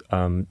create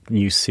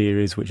new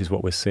series, which is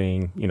what we're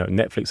seeing.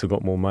 Netflix have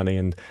got more money,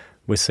 and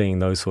we're seeing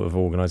those sort of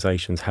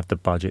organisations have the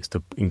budgets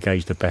to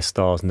engage the best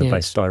stars and the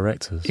best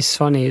directors. It's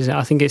funny, isn't it?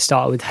 I think it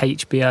started with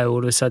HBO. All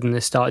of a sudden,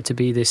 there started to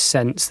be this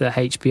sense that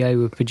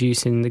HBO were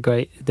producing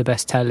the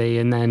best telly,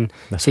 and then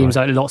it seems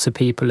like lots of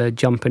people are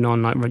jumping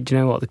on. Like, do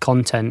you know what the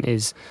content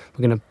is?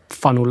 We're going to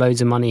funnel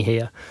loads of money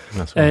here.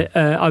 That's right.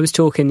 I was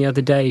talking the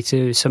other day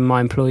to some of my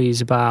employees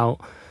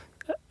about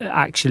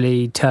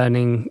actually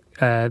turning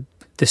the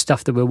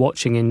stuff that we're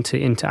watching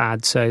into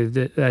ads. So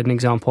an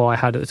example I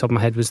had at the top of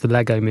my head was the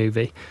Lego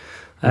Movie.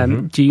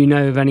 Do you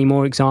know of any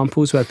more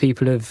examples where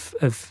people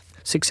have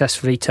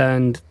successfully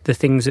turned the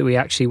things that we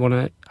actually want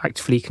to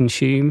actively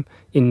consume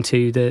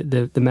into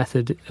the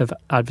method of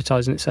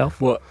advertising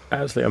itself? Well,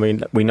 absolutely. I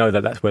mean, we know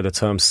that that's where the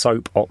term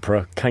soap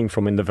opera came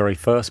from in the very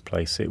first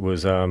place. It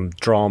was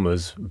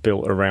dramas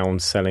built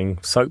around selling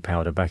soap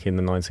powder back in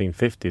the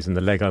 1950s, and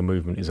the Lego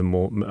movement is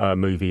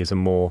movie is a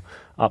more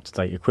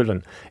up-to-date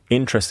equivalent.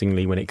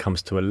 Interestingly, when it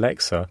comes to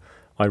Alexa,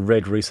 I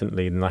read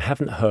recently, and I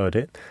haven't heard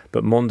it,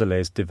 but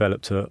Mondelez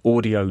developed an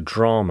audio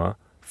drama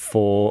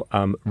for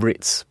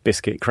Ritz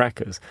biscuit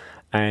crackers.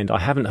 And I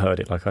haven't heard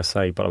it, like I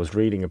say, but I was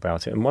reading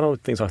about it. And one of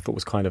the things I thought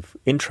was kind of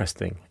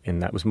interesting in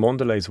that was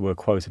Mondelez were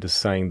quoted as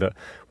saying that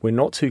we're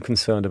not too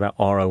concerned about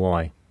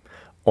ROI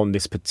on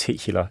this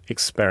particular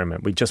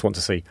experiment. We just want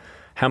to see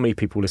how many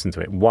people listen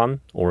to it.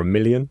 1 or 1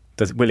 million?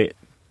 Will it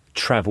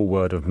travel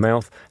word of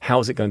mouth? How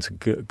is it going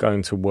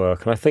to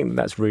work? And I think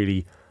that's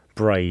really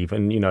brave.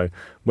 And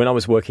when I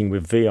was working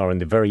with VR in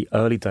the very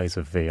early days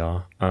of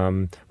VR,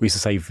 we used to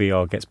say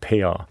VR gets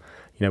PR.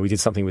 We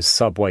did something with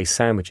Subway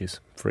sandwiches,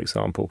 for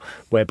example,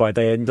 whereby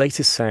their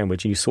latest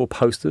sandwich, and you saw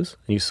posters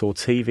and you saw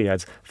TV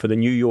ads for the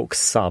New York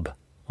Sub.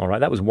 All right,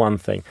 that was one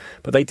thing.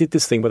 But they did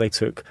this thing where they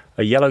took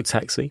a yellow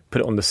taxi,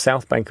 put it on the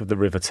south bank of the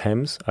River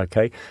Thames,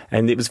 okay?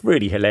 And it was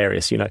really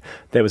hilarious,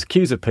 There was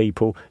queues of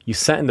people. You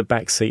sat in the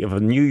back seat of a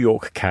New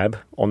York cab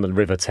on the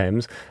River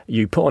Thames.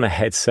 You put on a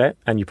headset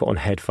and you put on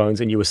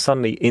headphones, and you were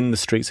suddenly in the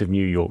streets of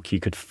New York. You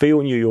could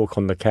feel New York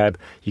on the cab.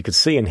 You could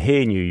see and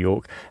hear New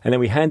York. And then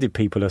we handed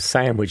people a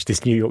sandwich,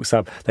 this New York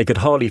Sub. They could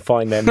hardly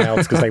find their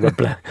mouths because they were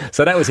black.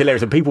 So that was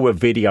hilarious. And people were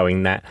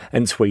videoing that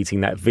and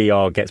tweeting that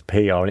VR gets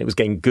PR, and it was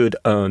getting good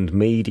earned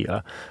media.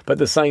 But at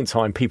the same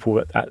time,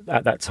 people at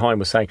that time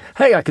were saying,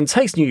 hey, I can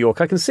taste New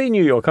York, I can see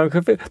New York,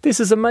 this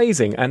is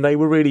amazing. And they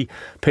were really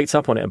picked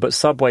up on it. But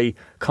Subway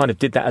kind of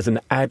did that as an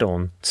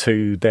add-on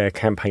to their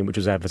campaign, which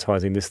was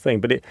advertising this thing.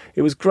 But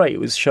it was great.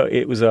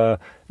 It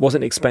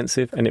wasn't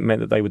expensive, and it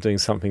meant that they were doing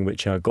something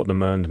which got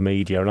them earned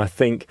media. And I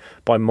think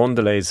by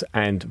Mondelez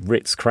and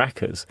Ritz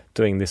Crackers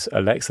doing this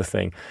Alexa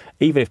thing,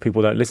 even if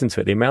people don't listen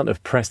to it, the amount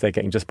of press they're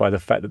getting just by the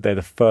fact that they're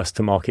the first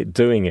to market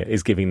doing it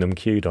is giving them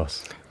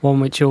kudos. One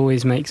which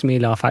always makes me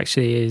laugh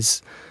actually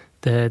is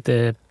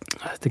the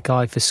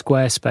guy for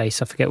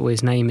Squarespace. I forget what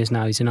his name is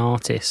now. He's an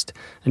artist,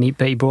 and he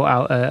brought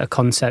out a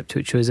concept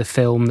which was a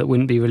film that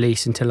wouldn't be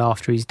released until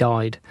after he's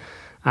died.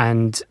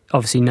 And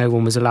obviously no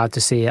one was allowed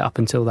to see it up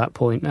until that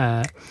point.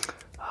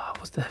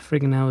 What the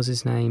friggin' hell was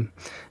his name?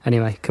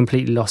 Anyway,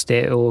 completely lost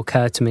it. It all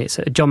occurred to me. It's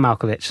John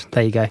Malkovich.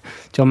 There you go.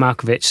 John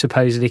Malkovich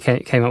supposedly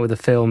came up with a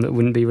film that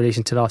wouldn't be released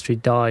until after he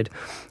died.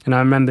 And I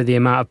remember the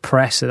amount of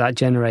press that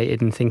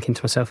generated, and thinking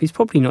to myself, he's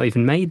probably not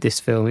even made this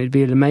film. It'd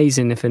be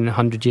amazing if in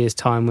 100 years'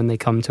 time, when they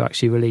come to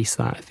actually release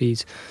that, if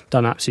he's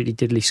done absolutely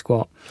diddly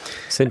squat.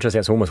 It's interesting.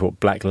 That's almost what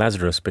Black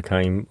Lazarus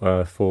became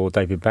for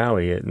David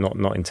Bowie.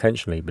 Not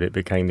intentionally, but it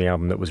became the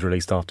album that was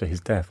released after his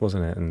death,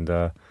 wasn't it? And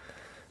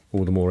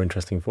all the more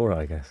interesting for it,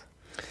 I guess.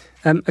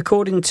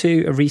 According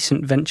to a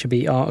recent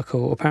VentureBeat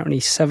article, apparently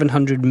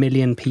 700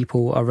 million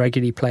people are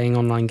regularly playing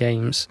online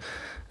games.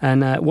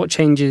 And what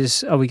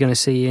changes are we going to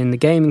see in the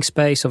gaming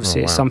space?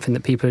 Obviously, It's something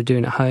that people are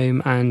doing at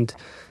home. And,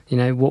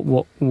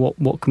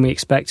 what can we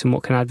expect, and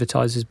what can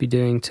advertisers be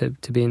doing to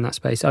be in that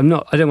space? I don't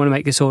want to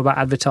make this all about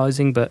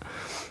advertising, but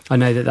I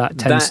know that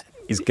tends... That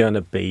is going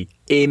to be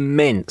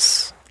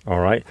immense,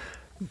 all right?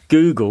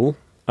 Google,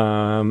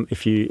 I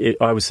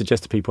would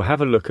suggest to people,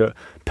 have a look at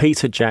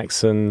Peter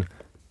Jackson...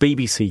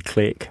 BBC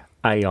Click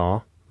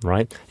AR,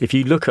 right? If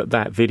you look at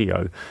that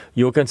video,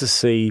 you're going to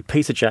see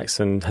Peter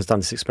Jackson has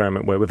done this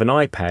experiment where with an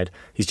iPad,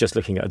 he's just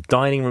looking at a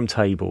dining room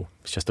table.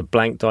 It's just a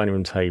blank dining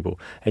room table.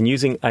 And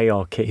using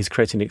AR Kit, he's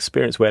creating an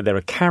experience where there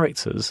are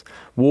characters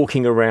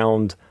walking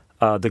around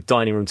the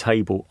dining room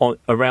table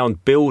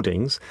around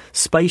buildings.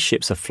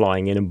 Spaceships are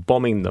flying in and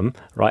bombing them,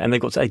 right? And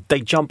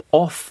they jump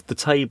off the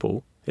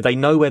table. They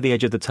know where the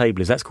edge of the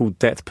table is. That's called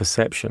depth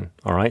perception,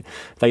 all right?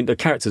 The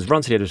characters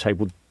run to the edge of the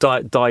table,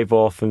 dive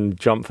off and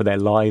jump for their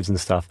lives and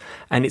stuff.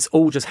 And it's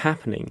all just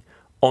happening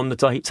on the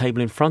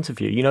table in front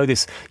of you. You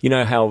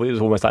know how it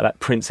was almost like that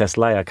Princess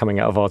Leia coming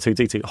out of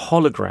R2-D2.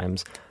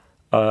 Holograms,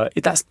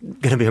 that's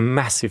going to be a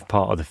massive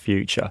part of the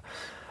future.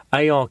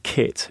 AR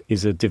Kit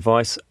is a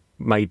device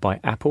made by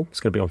Apple.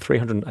 It's going to be on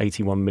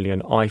 381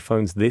 million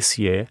iPhones this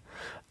year.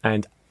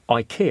 And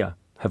IKEA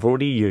have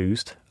already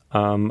used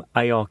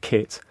AR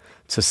kit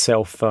to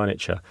sell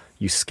furniture.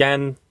 You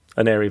scan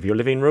an area of your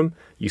living room,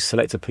 you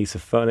select a piece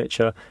of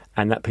furniture,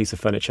 and that piece of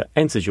furniture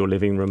enters your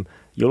living room.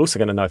 You're also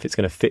going to know if it's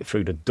going to fit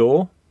through the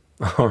door.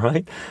 All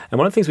right. And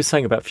one of the things we're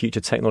saying about future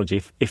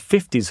technology, if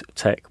 50s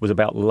tech was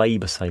about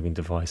labour-saving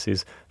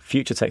devices,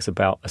 future tech's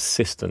about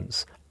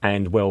assistance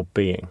and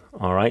well-being.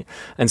 All right.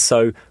 And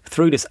so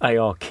through this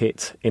AR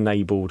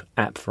kit-enabled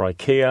app for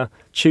IKEA,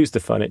 choose the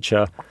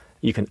furniture,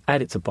 you can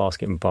add it to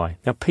basket and buy.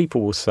 Now,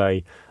 people will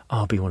say,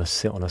 oh, but you want to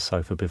sit on a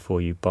sofa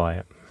before you buy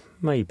it.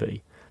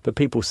 Maybe. But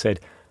people said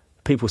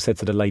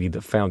to the lady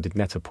that founded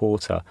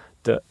Net-a-Porter,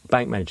 that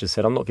bank manager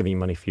said, I'm not giving you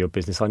money for your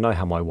business. I know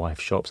how my wife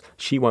shops.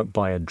 She won't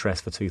buy a dress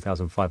for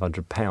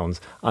 £2,500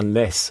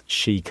 unless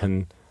she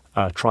can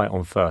try it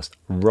on first.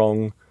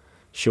 Wrong.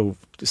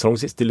 As long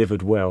as it's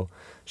delivered well,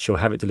 she'll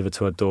have it delivered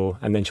to her door,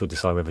 and then she'll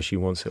decide whether she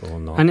wants it or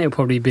not. And it'll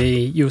probably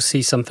be, you'll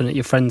see something at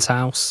your friend's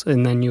house,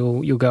 and then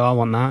you'll go, I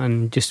want that,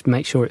 and just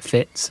make sure it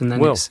fits. And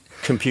then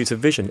computer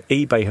vision.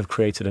 eBay have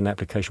created an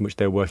application which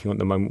they're working on at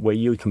the moment, where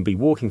you can be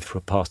walking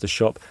past a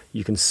shop,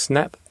 you can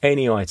snap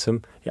any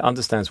item, it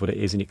understands what it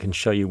is, and it can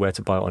show you where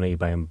to buy it on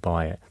eBay and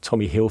buy it.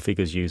 Tommy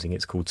Hilfiger's using it.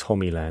 It's called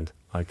Tommyland.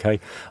 Okay.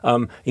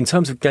 In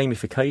terms of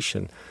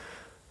gamification,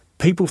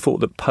 people thought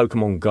that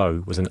Pokemon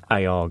Go was an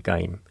AR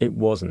game. It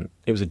wasn't.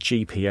 It was a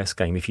GPS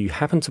game. If you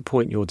happened to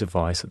point your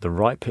device at the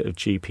right bit of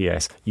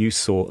GPS, you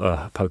saw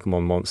a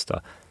Pokemon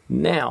monster.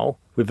 Now,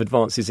 with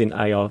advances in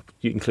AR,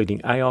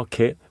 including AR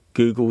Kit,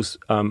 Google's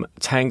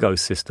Tango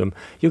system,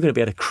 you're going to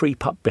be able to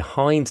creep up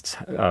behind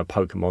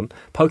Pokemon.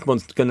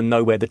 Pokemon's going to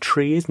know where the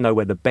tree is, know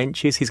where the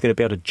bench is. He's going to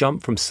be able to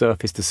jump from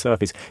surface to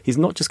surface. He's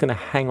not just going to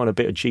hang on a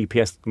bit of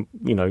GPS,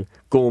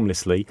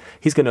 gormlessly.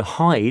 He's going to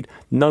hide,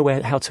 know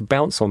how to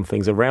bounce on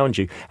things around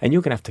you, and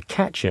you're going to have to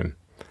catch him.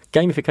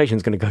 Gamification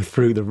is going to go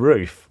through the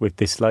roof with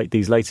these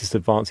latest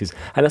advances,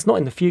 and that's not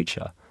in the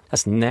future.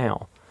 That's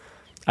now.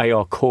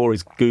 AR Core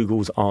is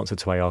Google's answer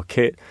to AR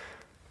Kit.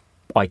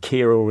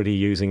 IKEA are already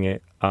using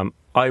it.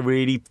 I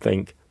really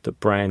think that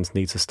brands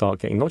need to start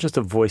getting not just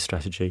a voice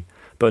strategy,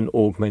 but an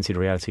augmented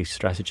reality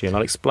strategy. And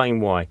I'll explain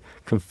why.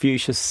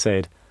 Confucius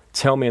said,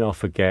 tell me and I'll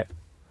forget,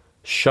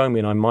 show me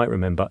and I might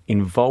remember,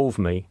 involve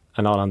me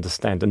and I'll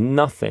understand. And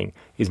nothing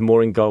is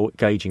more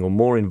engaging or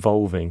more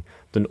involving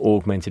than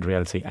augmented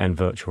reality and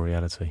virtual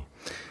reality.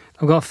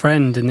 I've got a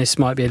friend, and this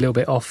might be a little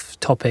bit off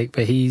topic,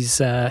 but his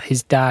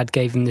dad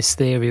gave him this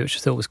theory, which I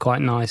thought was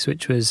quite nice,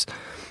 which was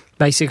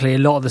basically a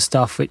lot of the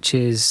stuff which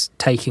is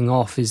taking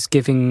off is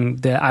giving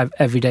the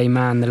everyday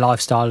man the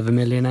lifestyle of a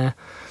millionaire.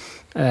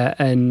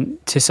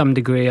 And to some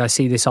degree, I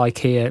see this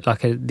IKEA,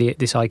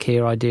 this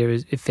IKEA idea,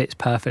 it fits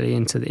perfectly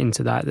into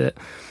that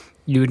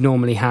you would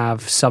normally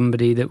have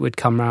somebody that would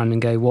come around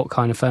and go, what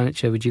kind of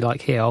furniture would you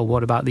like here? Or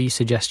what about these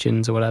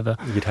suggestions or whatever?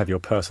 You'd have your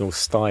personal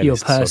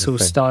stylist.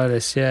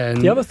 Stylist, yeah.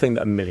 And the other thing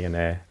that a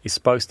millionaire is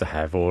supposed to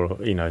have, or,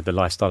 the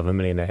lifestyle of a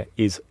millionaire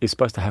is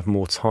supposed to have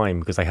more time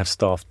because they have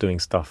staff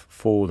doing stuff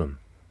for them.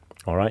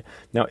 All right.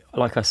 Now,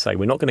 like I say,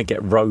 we're not going to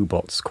get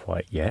robots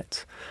quite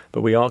yet,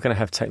 but we are going to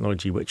have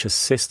technology which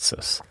assists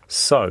us.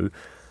 So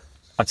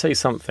I'll tell you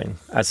something,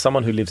 as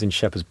someone who lives in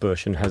Shepherd's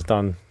Bush and has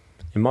done,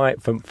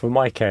 for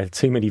my care,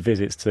 too many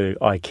visits to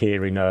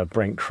IKEA in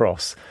Brent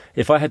Cross,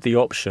 if I had the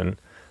option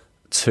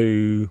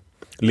to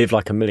live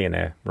like a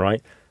millionaire,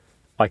 right,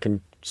 I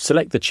can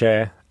select the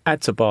chair, add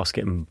to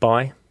basket and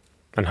buy,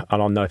 and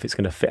I'll know if it's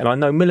going to fit. And I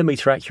know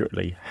millimetre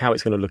accurately how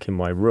it's going to look in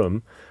my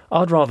room.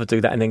 I'd rather do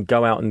that and then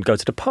go out and go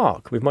to the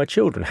park with my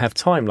children, have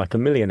time like a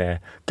millionaire,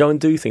 go and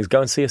do things,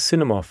 go and see a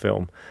cinema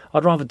film.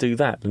 I'd rather do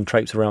that than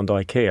traipse around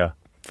IKEA.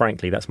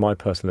 Frankly, that's my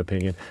personal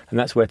opinion. And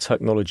that's where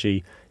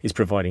technology is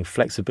providing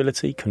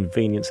flexibility,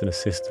 convenience and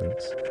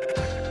assistance.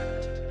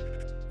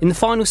 In the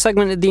final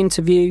segment of the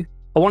interview,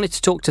 I wanted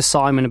to talk to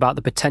Simon about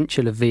the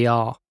potential of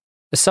VR.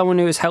 As someone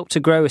who has helped to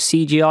grow a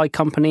CGI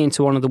company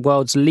into one of the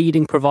world's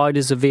leading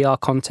providers of VR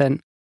content,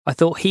 I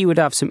thought he would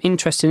have some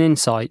interesting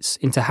insights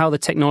into how the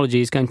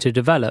technology is going to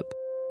develop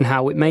and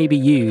how it may be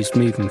used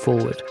moving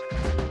forward.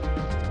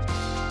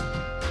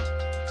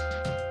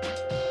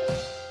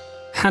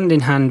 Hand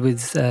in hand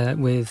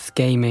with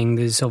gaming,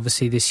 there's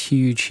obviously this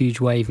huge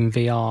wave in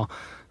VR,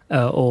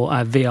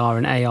 VR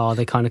and AR.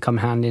 They kind of come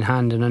hand in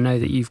hand, and I know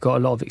that you've got a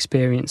lot of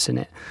experience in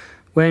it.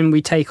 When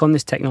we take on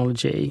this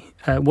technology,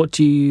 what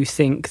do you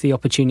think the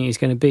opportunity is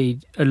going to be?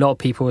 A lot of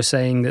people are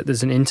saying that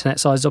there's an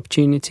internet-sized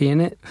opportunity in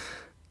it.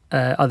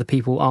 Other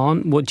people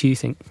aren't. What do you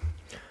think?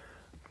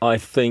 I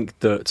think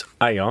that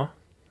AR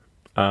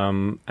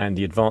and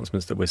the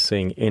advancements that we're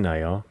seeing in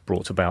AR,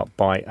 brought about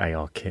by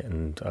AR Kit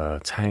and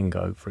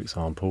Tango, for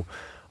example,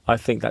 I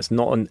think that's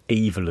not an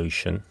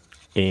evolution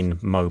in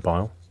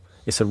mobile.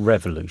 It's a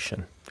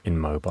revolution in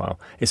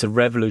mobile. It's a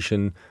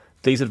revolution.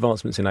 These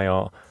advancements in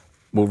AR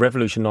will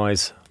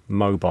revolutionise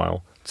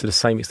mobile to the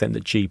same extent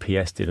that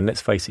GPS did. And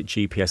let's face it,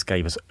 GPS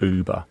gave us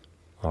Uber.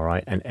 all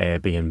right, and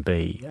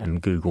Airbnb and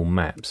Google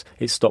Maps.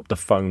 It stopped the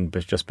phone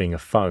just being a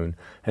phone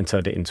and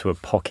turned it into a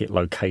pocket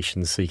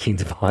location-seeking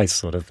device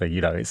sort of thing.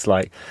 It's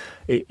like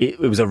it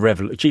was a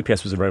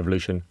GPS was a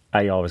revolution.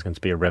 AR is going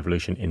to be a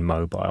revolution in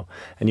mobile.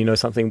 And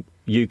something,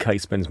 UK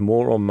spends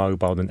more on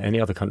mobile than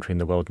any other country in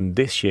the world. And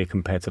this year,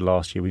 compared to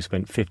last year, we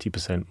spent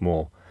 50%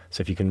 more.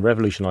 So if you can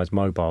revolutionise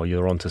mobile,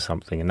 you're onto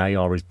something. And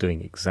AR is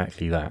doing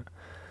exactly that.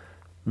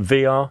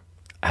 VR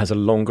has a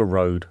longer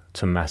road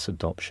to mass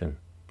adoption.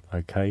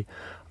 Okay,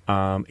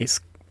 it's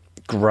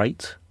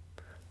great,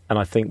 and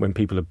I think when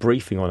people are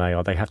briefing on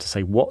AR, they have to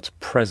say, what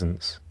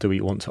presence do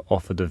we want to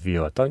offer the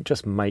viewer? Don't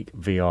just make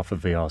VR for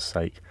VR's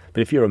sake.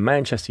 But if you're a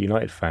Manchester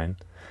United fan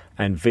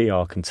and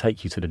VR can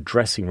take you to the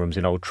dressing rooms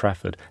in Old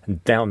Trafford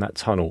and down that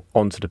tunnel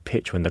onto the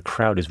pitch when the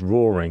crowd is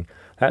roaring,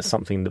 that's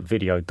something that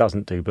video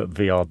doesn't do, but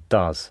VR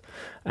does,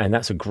 and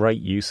that's a great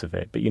use of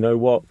it. But you know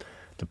what?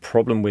 The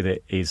problem with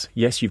it is,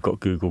 yes, you've got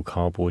Google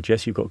Cardboard,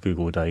 yes, you've got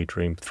Google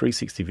Daydream.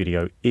 360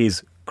 video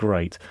is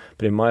great,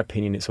 but in my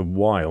opinion, it's a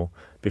while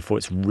before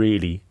it's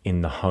really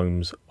in the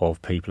homes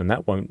of people, and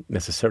that won't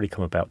necessarily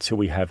come about till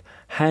we have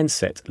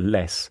handset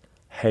less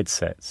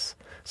headsets.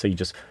 So you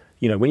just,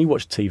 when you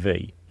watch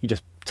TV, you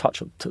just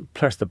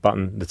press the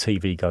button, the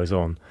TV goes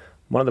on.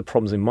 One of the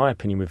problems, in my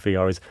opinion, with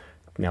VR is,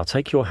 now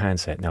take your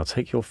handset, now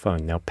take your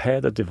phone, now pair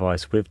the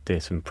device with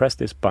this and press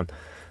this button.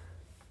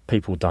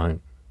 People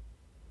don't,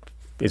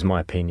 is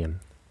my opinion.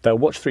 They'll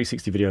watch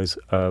 360 videos,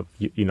 on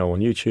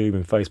YouTube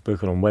and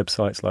Facebook and on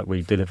websites like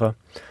we deliver,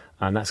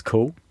 and that's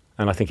cool.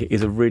 And I think it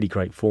is a really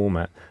great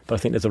format, but I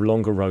think there's a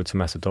longer road to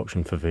mass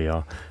adoption for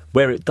VR.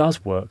 Where it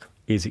does work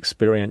is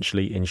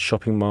experientially in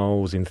shopping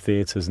malls, in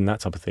theatres and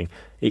that type of thing.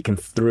 It can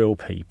thrill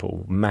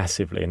people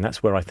massively, and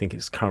that's where I think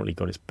it's currently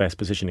got its best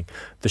positioning.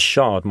 The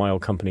Shard, my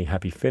old company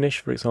Happy Finish,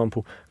 for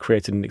example,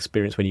 created an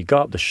experience when you go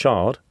up the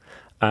Shard,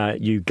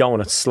 you go on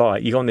a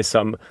slide, you go on this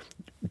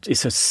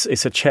it's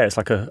a chair. It's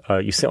like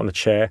you sit on a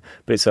chair,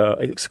 but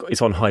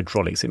it's on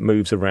hydraulics. It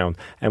moves around,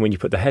 and when you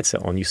put the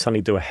headset on, you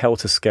suddenly do a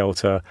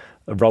helter-skelter,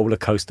 a roller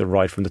coaster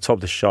ride from the top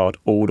of the Shard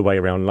all the way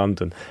around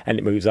London, and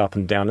it moves up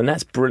and down, and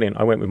that's brilliant.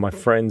 I went with my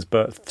friend's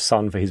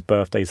son for his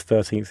birthday, his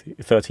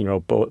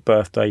 13-year-old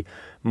birthday.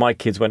 My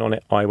kids went on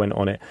it. I went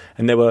on it,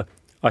 and there were,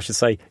 I should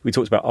say, we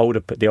talked about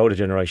the older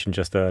generation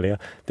just earlier.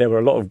 There were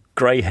a lot of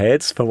grey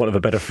heads, for want of a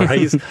better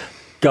phrase.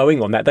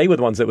 Going on that. They were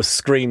the ones that were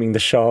screaming the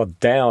Shard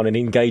down and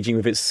engaging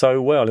with it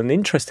so well. And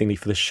interestingly,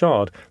 for the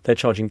Shard, they're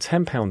charging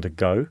 £10 a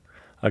go.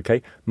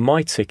 Okay,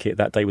 my ticket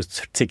that day was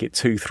ticket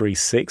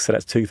 236, so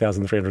that's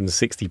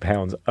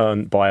 £2,360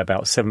 earned by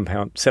about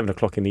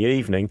 £7 in the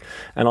evening.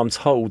 And I'm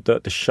told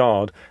that the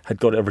Shard had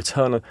got a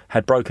return,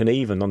 had broken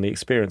even on the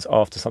experience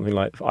after something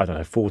like,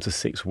 4 to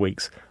 6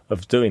 weeks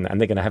of doing that.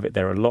 And they're going to have it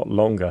there a lot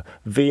longer.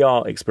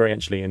 VR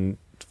experientially in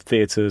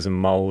theatres and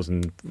malls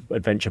and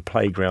adventure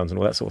playgrounds and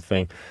all that sort of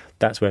thing,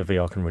 that's where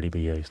VR can really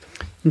be used.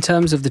 In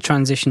terms of the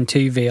transition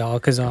to VR,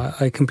 because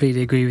I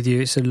completely agree with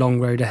you, it's a long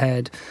road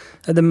ahead.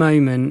 At the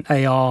moment,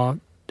 AR,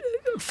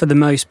 for the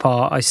most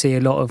part, I see a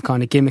lot of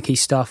kind of gimmicky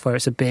stuff where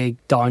it's a big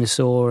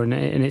dinosaur and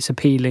it's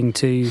appealing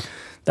to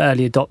the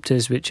early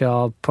adopters, which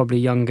are probably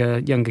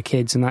younger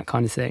kids and that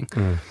kind of thing.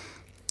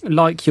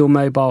 Like your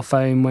mobile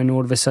phone, when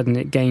all of a sudden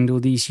it gained all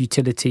these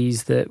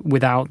utilities that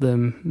without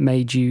them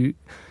made you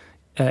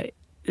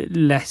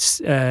less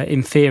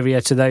inferior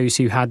to those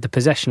who had the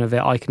possession of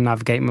it. I can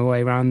navigate my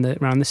way around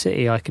the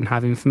city. I can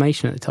have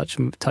information at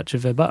the touch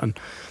of a button,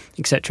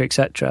 etc.,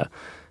 etc.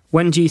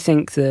 When do you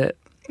think that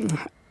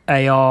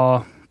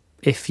AR,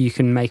 if you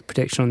can make a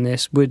prediction on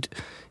this,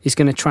 is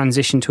going to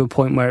transition to a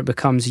point where it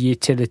becomes a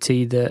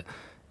utility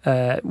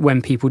that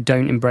when people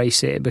don't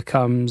embrace it, it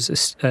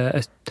becomes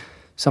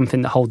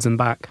something that holds them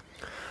back?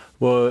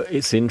 Well,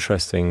 it's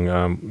interesting.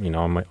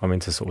 I'm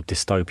into sort of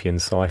dystopian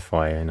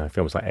sci-fi,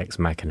 films like Ex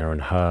Machina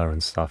and Her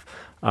and stuff.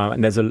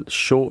 And there's a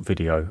short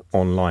video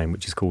online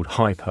which is called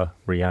Hyper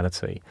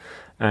Reality.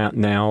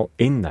 Now,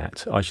 in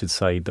that, I should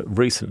say that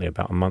recently,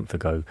 about a month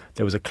ago,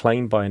 there was a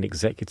claim by an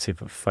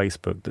executive of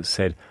Facebook that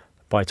said,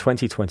 by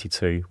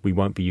 2022, we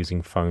won't be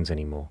using phones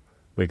anymore.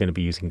 We're going to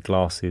be using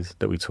glasses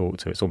that we talk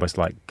to. It's almost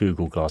like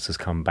Google Glasses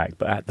come back,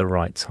 but at the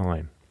right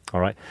time. All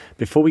right.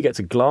 Before we get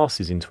to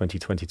glasses in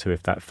 2022,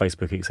 if that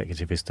Facebook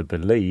executive is to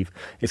believe,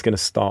 it's going to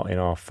start in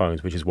our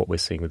phones, which is what we're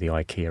seeing with the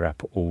IKEA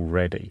app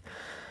already.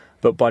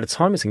 But by the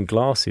time it's in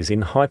glasses,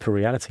 in Hyper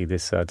Reality,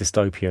 this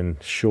dystopian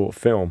short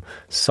film,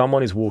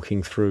 someone is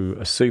walking through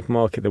a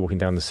supermarket, they're walking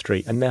down the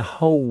street, and their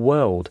whole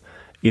world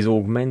is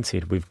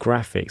augmented with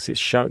graphics. It's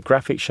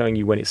graphics showing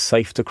you when it's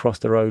safe to cross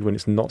the road, when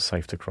it's not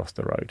safe to cross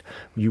the road.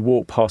 You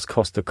walk past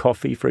Costa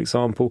Coffee, for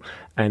example,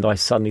 and I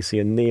suddenly see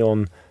a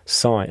neon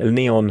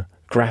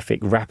graphic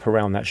wrap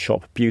around that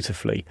shop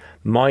beautifully.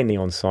 My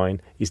neon sign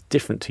is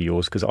different to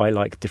yours because I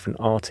like different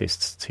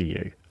artists to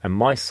you. And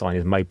my sign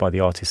is made by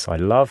the artists I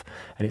love,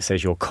 and it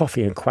says your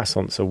coffee and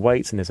croissants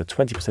await, and there's a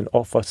 20%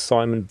 offer,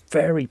 Simon,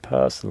 very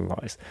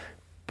personalised,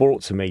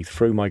 brought to me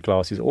through my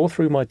glasses or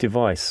through my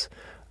device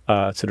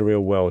to the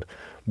real world.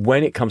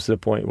 When it comes to the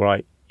point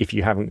where if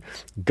you haven't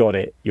got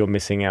it, you're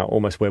missing out,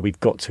 almost where we've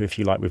got to, if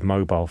you like, with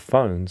mobile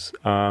phones.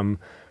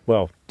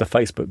 Well, the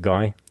Facebook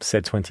guy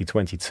said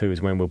 2022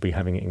 is when we'll be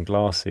having it in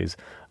glasses.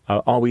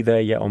 Are we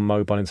there yet on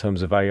mobile in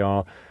terms of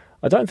AR?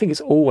 I don't think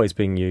it's always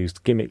being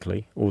used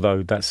gimmickly,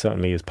 although that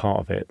certainly is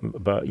part of it.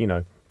 But,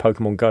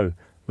 Pokemon Go,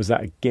 was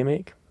that a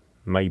gimmick?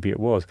 Maybe it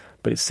was.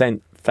 But it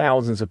sent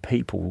thousands of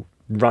people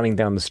running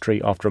down the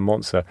street after a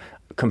monster,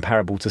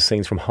 comparable to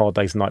scenes from Hard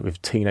Day's Night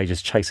with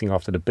teenagers chasing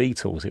after the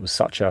Beatles. It was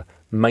such a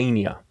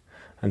mania.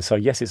 And so,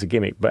 yes, it's a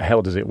gimmick, but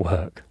hell, does it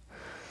work?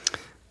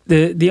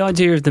 The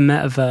idea of the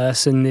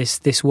metaverse and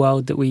this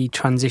world that we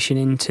transition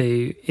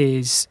into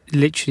is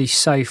literally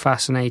so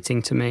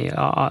fascinating to me.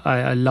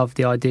 I love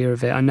the idea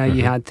of it. I know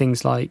you had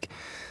things like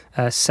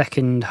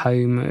Second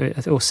Home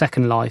or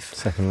Second Life.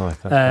 Second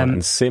Life, that's right.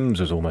 And Sims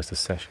was almost a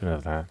session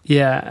of that.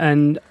 Yeah,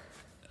 and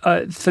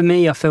for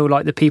me, I feel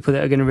like the people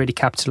that are going to really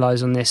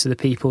capitalise on this are the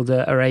people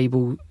that are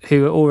who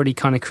are already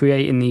kind of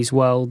creating these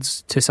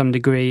worlds to some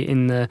degree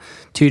in the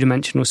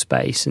two-dimensional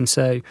space. And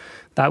so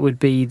that would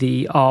be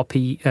the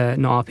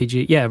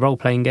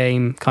role-playing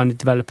game kind of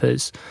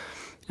developers.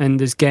 And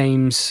there's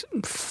games,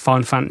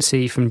 Final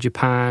Fantasy from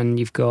Japan,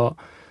 you've got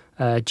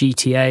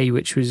GTA,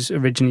 which was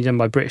originally done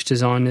by British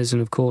designers,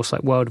 and of course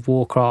like World of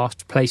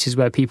Warcraft, places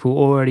where people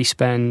already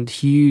spend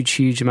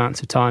huge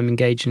amounts of time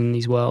engaging in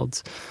these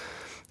worlds.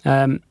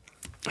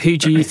 Who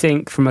do you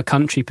think, from a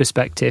country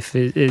perspective,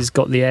 has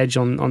got the edge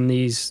on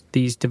these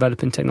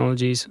developing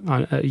technologies?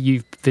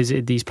 You've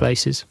visited these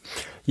places.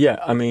 Yeah,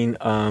 I mean,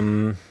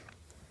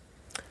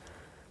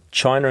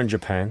 China and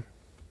Japan.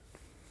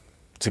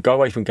 To go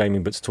away from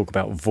gaming, but to talk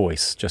about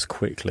voice just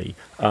quickly.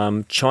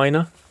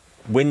 China,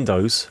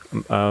 Windows,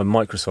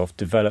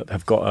 Microsoft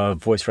have got a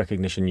voice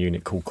recognition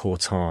unit called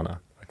Cortana.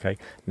 Okay,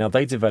 now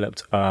they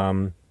developed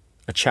a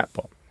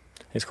chatbot.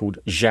 It's called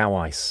Zhao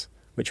Ice,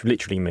 which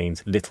literally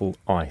means little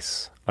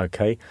ice,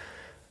 okay?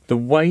 The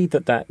way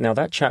that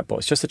chatbot,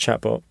 it's just a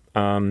chatbot,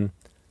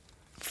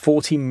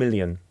 40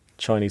 million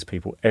Chinese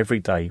people every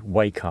day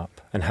wake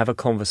up and have a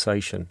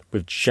conversation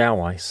with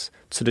Zhao Ice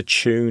to the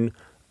tune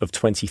of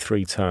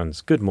 23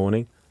 turns. Good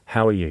morning,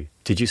 how are you?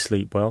 Did you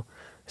sleep well?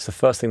 It's the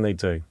first thing they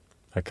do,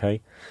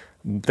 okay?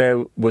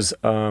 There was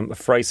a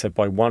phrase said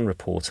by one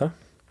reporter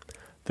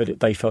that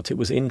they felt it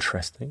was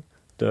interesting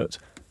that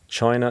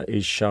China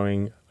is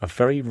showing a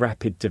very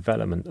rapid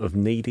development of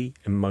needy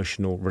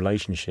emotional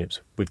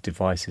relationships with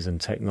devices and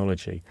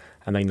technology.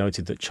 And they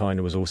noted that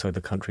China was also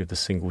the country of the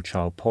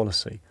single-child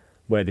policy,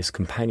 where this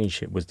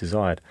companionship was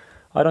desired.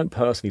 I don't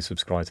personally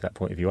subscribe to that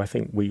point of view. I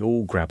think we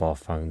all grab our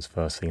phones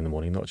first thing in the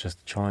morning, not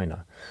just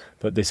China.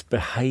 But this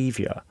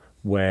behaviour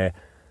where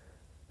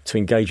to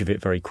engage with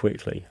it very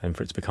quickly and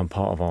for it to become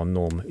part of our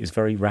norm is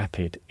very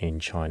rapid in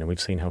China. We've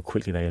seen how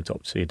quickly they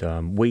adopted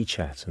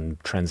WeChat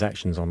and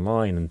transactions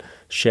online and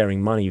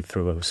sharing money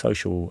through a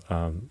social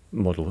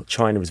model.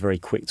 China was very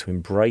quick to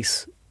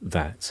embrace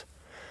that.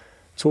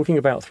 Talking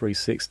about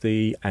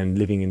 360 and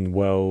living in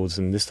worlds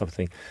and this type of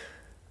thing,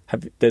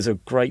 there's a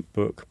great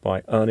book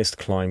by Ernest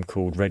Cline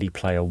called Ready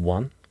Player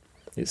One.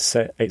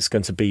 It's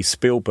going to be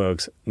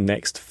Spielberg's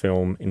next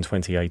film in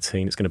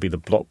 2018. It's going to be the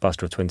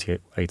blockbuster of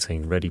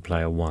 2018, Ready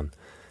Player One.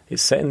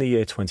 It's set in the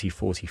year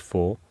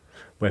 2044,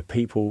 where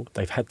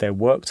they've had their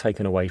work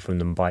taken away from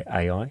them by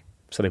AI,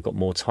 so they've got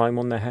more time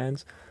on their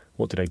hands.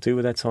 What do they do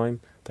with their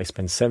time? They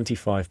spend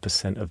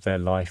 75% of their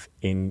life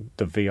in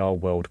the VR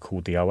world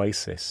called the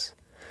Oasis.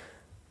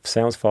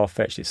 Sounds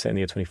far-fetched, it's set in the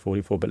year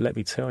 2044, but let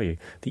me tell you,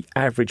 the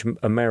average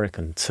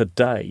American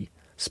today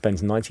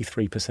spends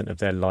 93% of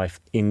their life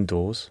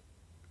indoors,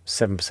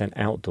 7%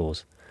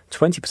 outdoors.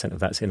 20% of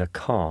that's in a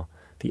car.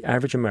 The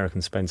average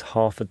American spends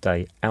half a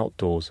day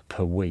outdoors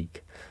per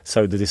week.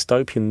 So the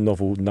dystopian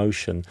novel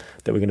notion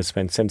that we're going to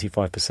spend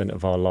 75%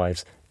 of our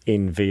lives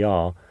in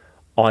VR,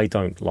 I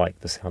don't like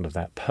the sound of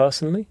that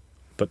personally,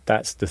 but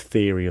that's the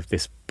theory of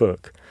this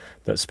book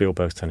that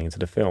Spielberg's turning into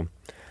the film.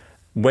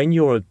 When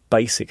you're a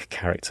basic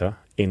character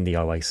in the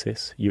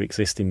Oasis, you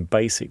exist in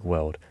basic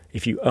world.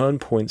 If you earn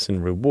points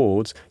and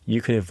rewards,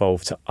 you can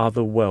evolve to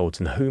other worlds.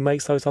 And who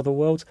makes those other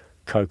worlds?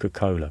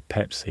 Coca-Cola,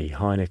 Pepsi,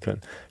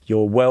 Heineken.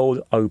 Your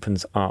world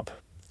opens up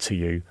to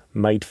you,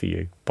 made for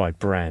you by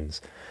brands.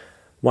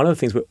 One of the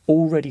things we're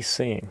already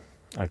seeing,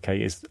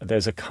 okay, is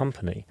there's a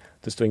company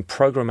that's doing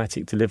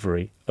programmatic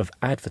delivery of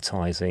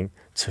advertising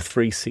to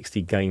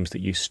 360 games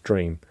that you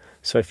stream.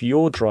 So if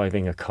you're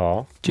driving a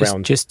car...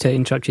 Just to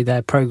interrupt you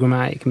there,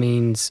 programmatic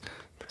means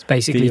it's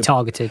basically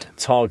targeted.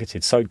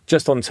 Targeted. So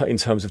just in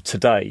terms of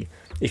today,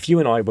 if you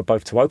and I were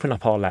both to open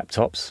up our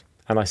laptops,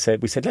 and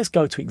we said, let's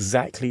go to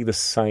exactly the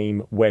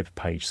same web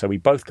page. So we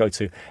both go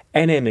to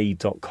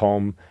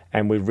nme.com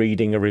and we're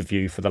reading a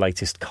review for the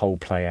latest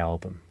Coldplay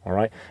album, all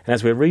right? And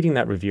as we're reading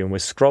that review and we're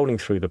scrolling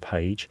through the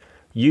page,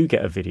 you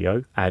get a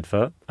video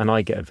advert and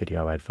I get a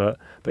video advert.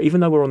 But even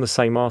though we're on the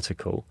same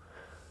article,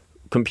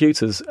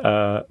 computers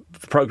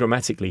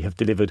programmatically have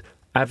delivered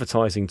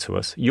advertising to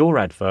us. Your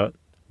advert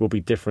will be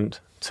different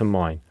to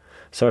mine.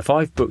 So if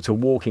I've booked a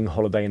walking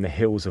holiday in the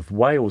hills of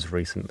Wales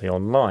recently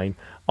online,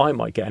 I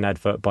might get an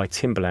advert by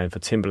Timberland for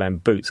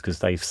Timberland boots because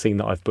they've seen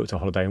that I've booked a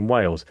holiday in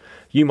Wales.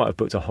 You might have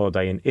booked a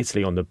holiday in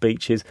Italy on the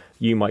beaches.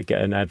 You might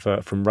get an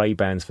advert from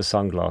Ray-Bans for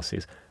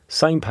sunglasses.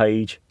 Same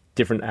page,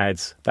 different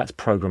ads. That's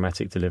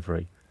programmatic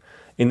delivery.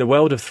 In the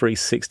world of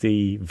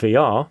 360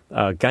 VR,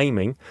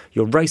 gaming,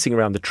 you're racing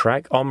around the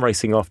track. I'm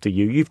racing after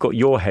you. You've got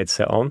your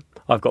headset on.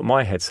 I've got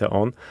my headset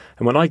on.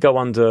 And when I go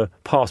under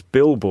past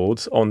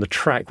billboards on the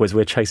track as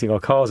we're chasing our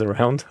cars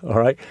around, all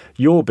right,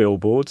 your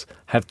billboards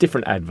have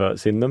different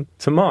adverts in them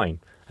to mine.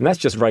 And that's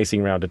just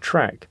racing around a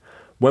track.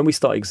 When we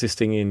start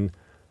existing in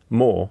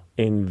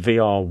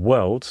VR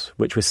worlds,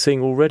 which we're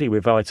seeing already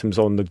with items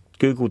on the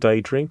Google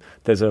Daydream,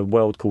 there's a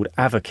world called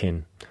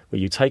Avakin, where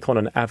you take on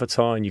an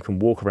avatar and you can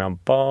walk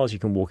around bars, you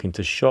can walk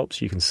into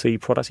shops, you can see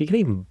products, you can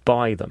even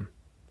buy them,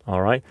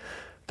 all right?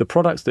 The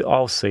products that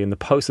I'll see and the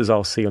posters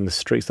I'll see on the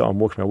streets that I'm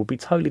walking around will be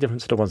totally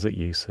different to the ones that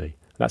you see.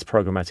 That's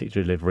programmatic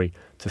delivery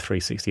to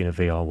 360 in a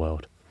VR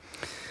world.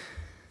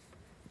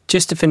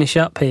 Just to finish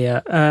up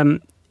here,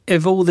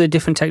 of all the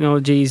different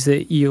technologies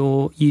that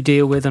you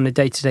deal with on a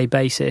day-to-day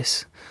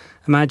basis,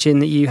 imagine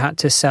that you had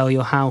to sell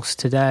your house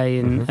today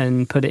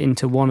and put it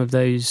into one of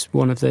those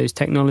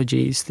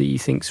technologies that you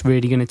think's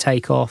really going to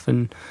take off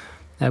and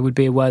would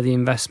be a worthy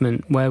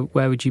investment. Where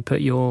would you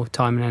put your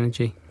time and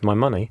energy? My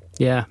money?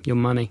 Yeah, your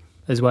money,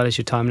 as well as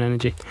your time and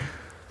energy.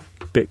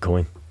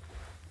 Bitcoin.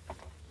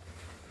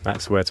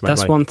 That's where to make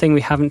That's money. one thing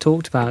we haven't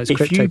talked about is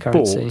cryptocurrency. If you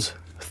bought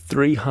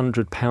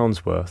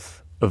 £300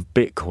 worth of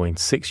Bitcoin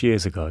 6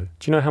 years ago,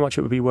 do you know how much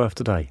it would be worth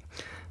today?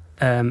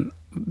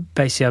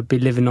 Basically, I'd be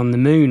living on the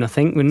moon, I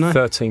think, wouldn't I?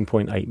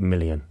 13.8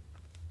 million.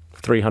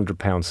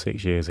 £300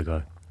 6 years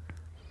ago.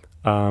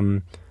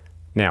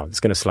 Now, it's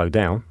going to slow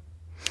down.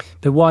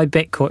 But why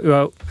Bitcoin?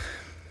 Well,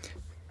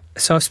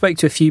 so I've spoke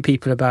to a few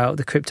people about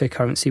the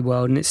cryptocurrency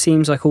world, and it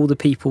seems like all the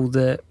people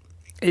that,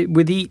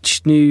 with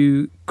each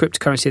new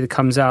cryptocurrency that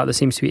comes out, there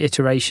seems to be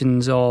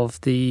iterations of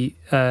the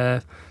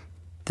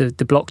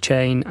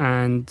blockchain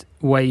and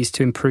ways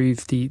to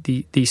improve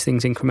these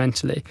things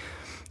incrementally.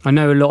 I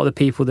know a lot of the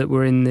people that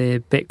were in the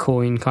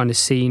Bitcoin kind of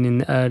scene in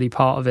the early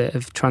part of it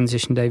have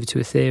transitioned over to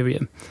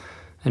Ethereum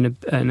and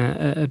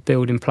are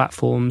building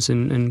platforms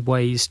and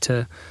ways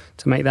to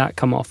make that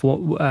come off.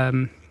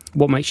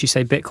 What makes you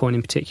say Bitcoin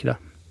in particular?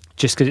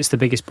 Just because it's the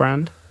biggest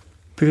brand?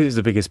 Because it's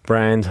the biggest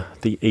brand,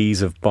 the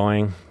ease of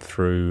buying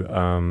through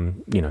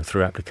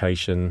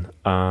application.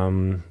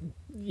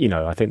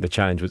 I think the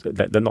challenge was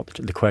that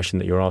the question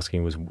that you're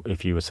asking was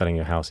if you were selling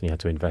your house and you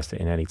had to invest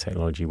it in any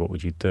technology, what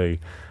would you do?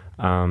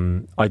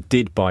 I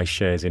did buy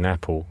shares in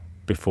Apple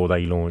before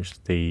they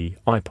launched the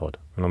iPod,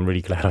 and I'm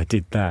really glad I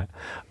did that.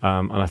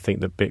 And I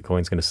think that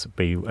Bitcoin's going to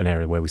be an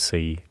area where we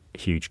see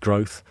huge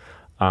growth.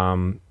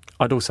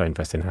 I'd also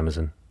invest in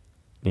Amazon.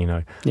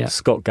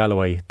 Scott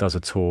Galloway does a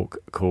talk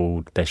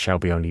called There Shall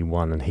Be Only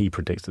One, and he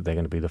predicts that they're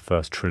going to be the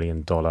first $1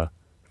 trillion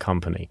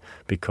company,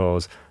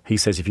 because he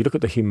says if you look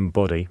at the human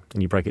body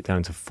and you break it down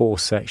into 4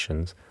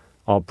 sections,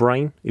 our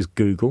brain is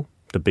Google,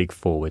 the big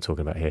 4 we're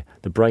talking about here.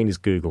 The brain is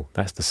Google,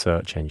 that's the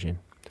search engine.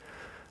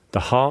 The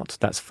heart,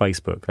 that's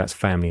Facebook, that's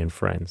family and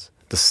friends.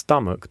 The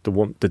stomach,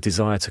 the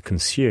desire to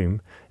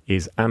consume,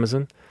 is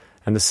Amazon.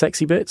 And the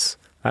sexy bits,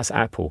 that's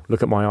Apple.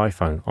 Look at my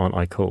iPhone, aren't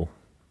I cool?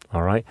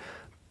 All right?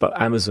 But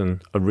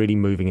Amazon are really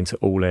moving into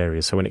all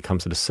areas. So when it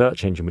comes to the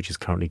search engine, which is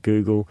currently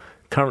Google,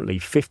 currently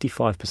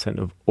 55%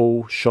 of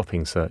all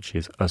shopping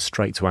searches are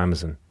straight to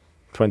Amazon.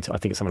 I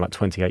think it's something like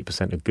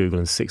 28% of Google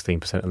and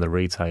 16% of the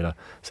retailer.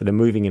 So they're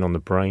moving in on the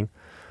brain.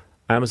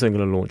 Amazon are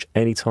going to launch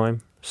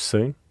anytime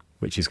soon,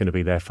 which is going to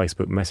be their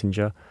Facebook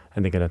Messenger,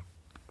 and they're going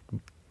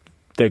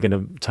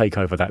to take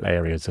over that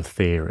area as a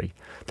theory.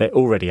 They're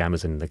already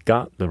Amazon in the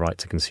gut, the right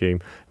to consume.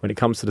 When it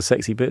comes to the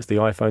sexy bits, the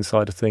iPhone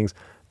side of things,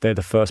 they're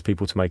the first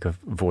people to make a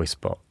voice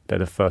bot. They're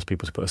the first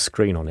people to put a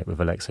screen on it with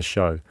Alexa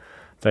Show.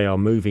 They are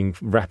moving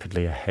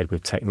rapidly ahead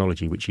with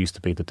technology, which used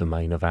to be the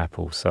domain of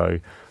Apple. So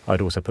I'd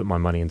also put my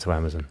money into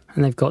Amazon.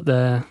 And they've got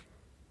the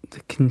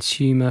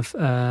consumer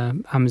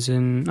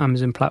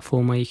Amazon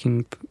platform where you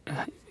can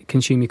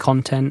consume your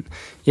content.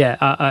 Yeah,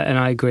 and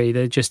I agree.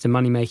 They're just a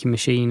money-making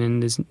machine,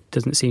 and there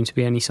doesn't seem to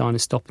be any sign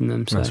of stopping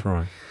them. So. That's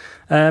right.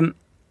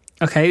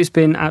 Okay, it's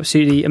been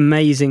absolutely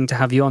amazing to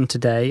have you on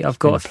today. I've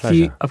got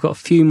a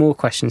few more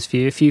questions for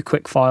you, a few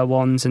quick fire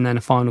ones, and then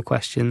a final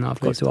question that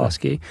I've got to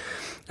ask you.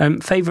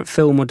 Favourite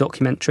film or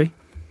documentary?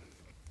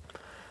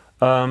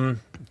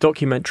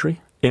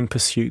 Documentary, In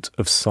Pursuit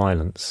of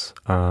Silence.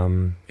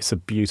 It's a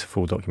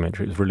beautiful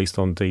documentary. It was released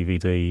on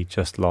DVD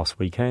just last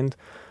weekend.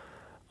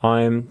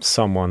 I'm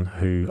someone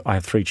who, I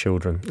have 3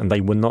 children, and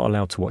they were not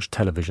allowed to watch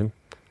television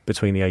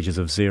between the ages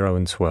of 0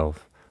 and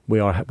 12. We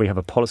have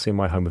a policy in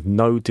my home of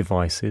no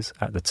devices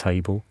at the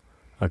table.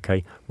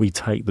 Okay, we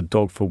take the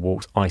dog for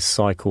walks. I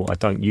cycle. I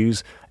don't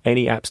use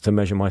any apps to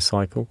measure my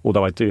cycle,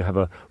 although I do have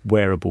a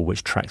wearable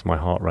which tracks my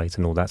heart rate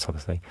and all that sort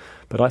of thing.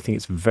 But I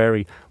think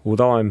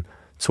although I'm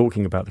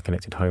talking about the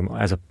connected home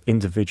as an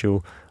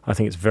individual, I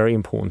think it's very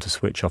important to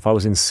switch off. I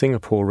was in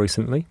Singapore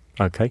recently,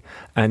 okay,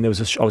 and I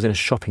was in a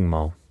shopping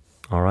mall.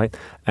 all right?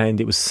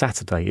 And it was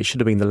Saturday. It should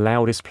have been the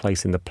loudest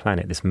place in the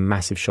planet, this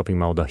massive shopping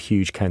mall, the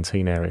huge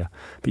canteen area.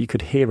 But you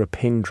could hear a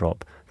pin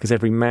drop because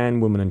every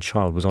man, woman and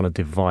child was on a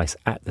device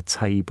at the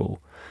table.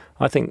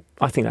 I think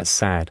that's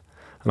sad.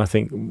 And I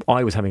think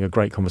I was having a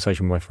great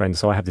conversation with my friends,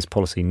 so I have this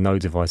policy, no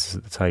devices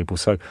at the table.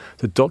 So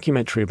the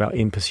documentary about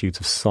In Pursuit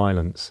of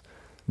Silence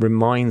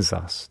reminds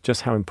us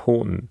just how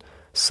important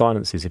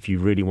silence is if you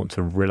really want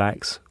to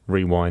relax,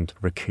 rewind,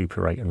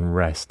 recuperate and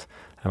rest.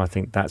 And I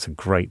think that's a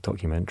great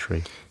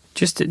documentary.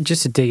 Just to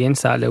dig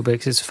into that a little bit,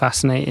 because it's a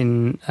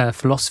fascinating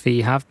philosophy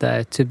you have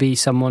there, to be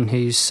someone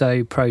who's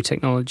so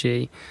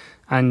pro-technology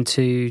and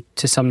to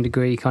some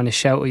degree kind of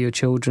shelter your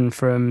children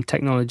from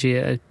technology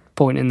at a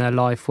point in their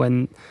life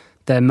when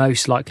they're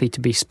most likely to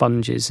be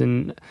sponges.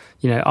 And,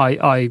 you know,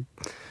 I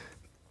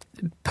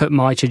put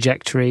my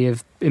trajectory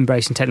of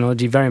embracing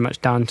technology very much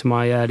down to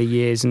my early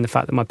years and the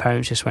fact that my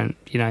parents just went,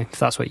 you know, if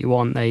that's what you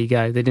want, there you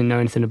go. They didn't know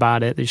anything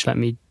about it. They just let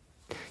me,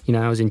 you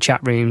know, I was in chat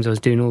rooms, I was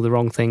doing all the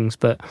wrong things,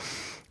 but,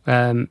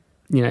 you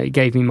know, it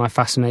gave me my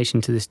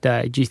fascination to this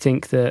day. Do you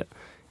think that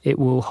it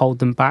will hold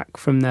them back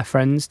from their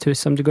friends to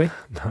some degree?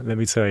 Let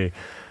me tell you,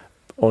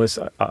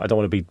 honestly, I don't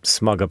want to be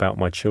smug about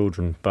my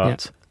children,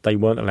 but they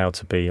weren't allowed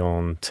to be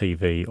on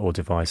TV or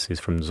devices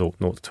from 0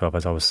 to 12,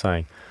 as I was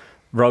saying.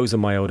 Rosa,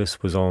 my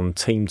eldest, was on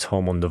Team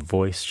Tom on The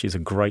Voice. She's a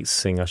great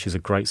singer. She's a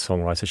great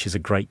songwriter. She's a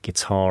great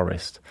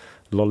guitarist.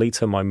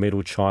 Lolita, my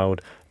middle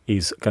child,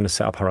 is going to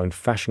set up her own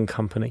fashion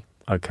company.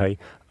 Okay,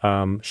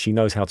 she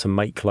knows how to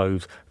make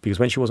clothes because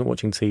when she wasn't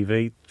watching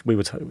TV, we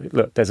were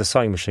look, there's a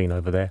sewing machine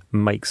over there.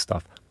 Make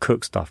stuff,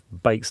 cook stuff,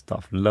 bake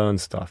stuff, learn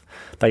stuff.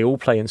 They all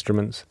play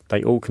instruments.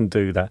 They all can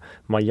do that.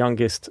 My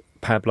youngest,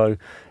 Pablo,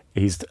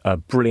 he's a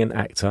brilliant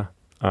actor.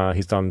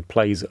 He's done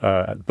plays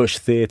at Bush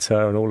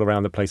Theatre and all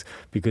around the place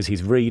because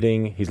he's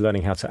reading, he's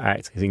learning how to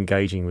act, he's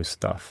engaging with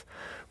stuff.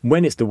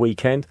 When it's the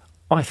weekend,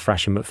 I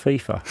thrash him at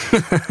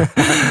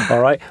FIFA. All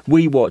right?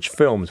 We watch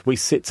films. We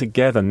sit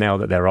together now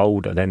that they're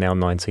older. They're now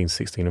 19,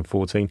 16 and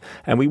 14.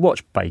 And we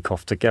watch Bake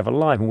Off together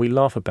live and we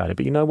laugh about it.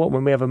 But you know what?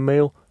 When we have a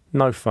meal,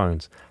 no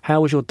phones.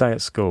 How was your day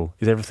at school?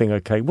 Is everything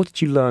okay? What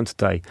did you learn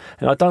today?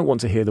 And I don't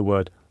want to hear the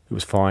word, it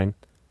was fine.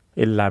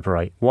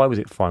 Elaborate. Why was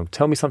it fine?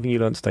 Tell me something you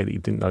learned today that you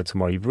didn't know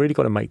tomorrow. You've really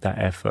got to make that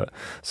effort.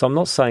 So I'm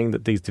not saying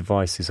that these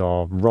devices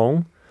are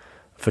wrong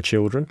for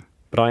children,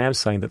 but I am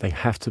saying that they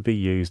have to be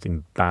used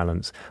in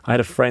balance. I had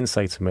a friend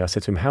say to me, I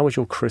said to him, how was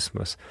your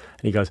Christmas?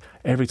 And he goes,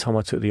 every time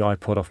I took the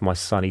iPod off my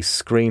son, he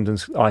screamed,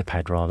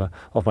 iPad rather,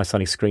 off my son,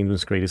 he screamed and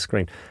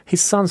screamed.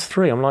 His son's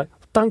 3. I'm like,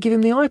 don't give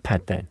him the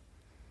iPad then.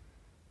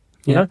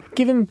 You know,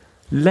 give him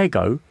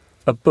Lego,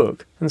 a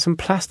book and some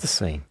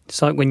plasticine.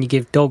 It's like when you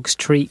give dogs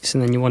treats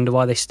and then you wonder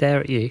why they stare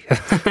at you.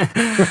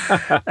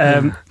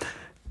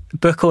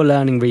 Book or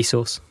learning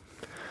resource?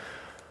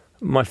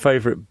 My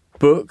favourite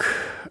book,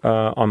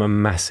 I'm a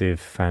massive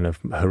fan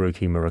of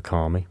Haruki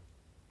Murakami.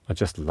 I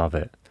just love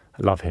it.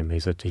 I love him. He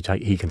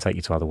can take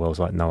you to other worlds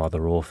like no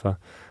other author.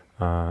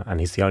 And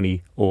he's the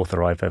only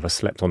author I've ever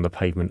slept on the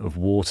pavement of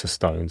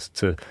Waterstones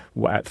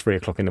at 3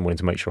 o'clock in the morning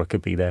to make sure I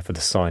could be there for the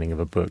signing of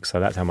a book.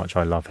 So that's how much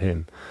I love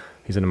him.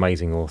 He's an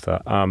amazing author.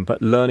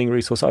 But learning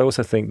resource, I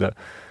also think that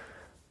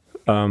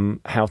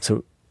how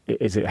to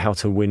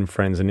win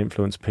friends and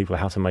influence people,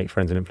 how to make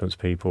friends and influence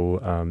people.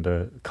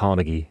 The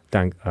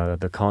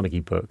Carnegie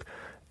book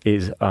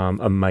is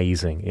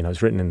amazing. You know,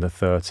 it's written in the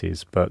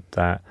 30s, but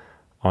that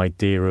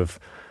idea of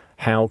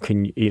how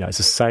can it's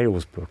a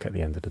sales book at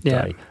the end of the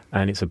day,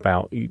 and it's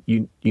about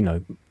you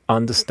know,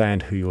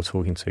 understand who you're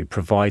talking to,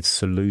 provide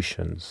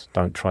solutions.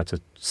 Don't try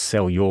to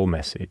sell your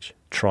message.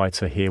 Try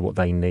to hear what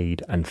they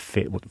need and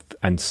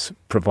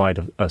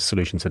provide a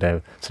solution to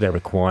their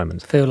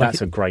requirements.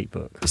 That's a great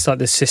book. It's like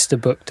the sister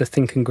book to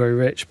Think and Grow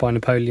Rich by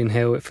Napoleon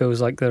Hill. It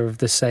feels like they're of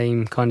the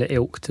same kind of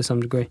ilk to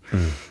some degree.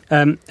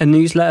 A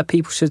newsletter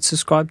people should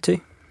subscribe to?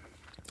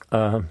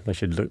 They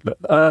should look.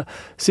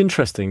 It's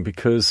interesting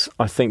because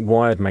I think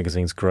Wired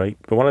magazine's great,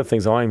 but one of the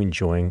things I'm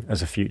enjoying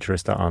as a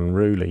futurist at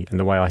Unruly and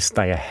the way I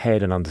stay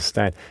ahead and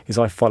understand is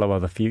I follow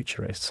other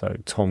futurists. So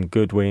Tom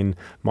Goodwin,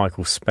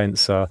 Michael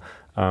Spencer.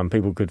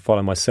 People could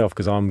follow myself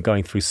because I'm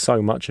going through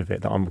so much of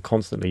it that I'm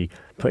constantly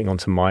putting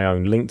onto my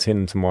own LinkedIn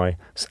and to my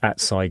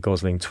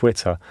 @SciGosling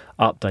Twitter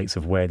updates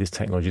of where this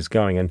technology is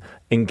going and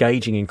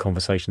engaging in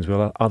conversations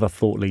with other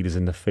thought leaders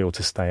in the field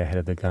to stay ahead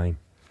of the game.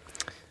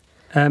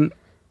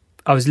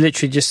 I was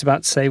literally just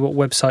about to say, what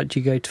website do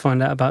you go to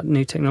find out about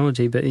new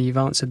technology? But you've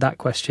answered that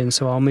question,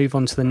 so I'll move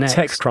on to the next.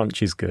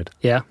 TechCrunch is good.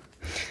 Yeah.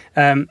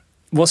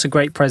 What's a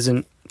great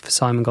present for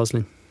Simon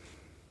Gosling?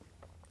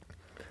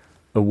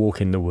 A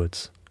walk in the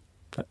woods.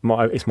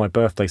 It's my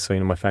birthday soon,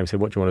 and my family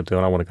said, what do you want to do?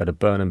 And I want to go to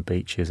Burnham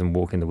Beaches and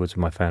walk in the woods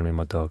with my family and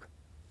my dog.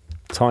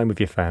 Time with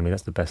your family,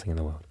 that's the best thing in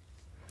the world.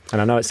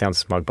 And I know it sounds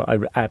smug, but I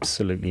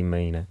absolutely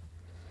mean it.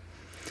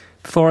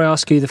 Before I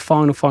ask you the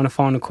final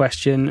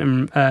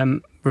question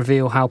and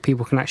reveal how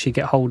people can actually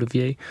get hold of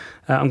you,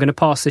 I'm going to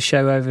pass the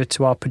show over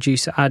to our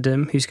producer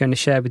Adam, who's going to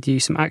share with you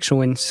some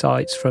actual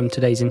insights from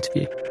today's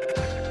interview.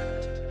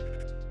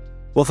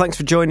 Well, thanks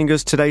for joining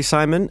us today,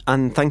 Simon,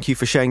 and thank you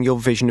for sharing your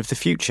vision of the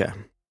future.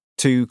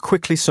 To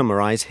quickly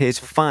summarise, here's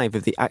 5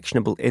 of the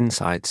actionable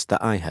insights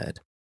that I heard.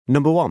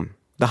 Number 1,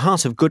 the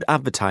heart of good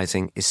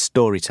advertising is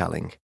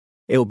storytelling.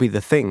 It will be the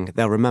thing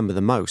they'll remember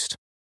the most.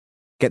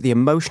 Get the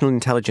emotional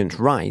intelligence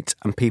right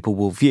and people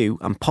will view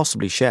and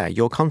possibly share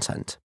your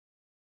content.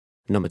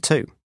 Number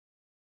 2,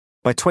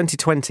 by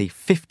 2020,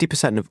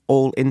 50% of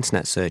all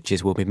internet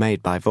searches will be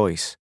made by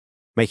voice,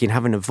 making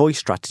having a voice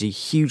strategy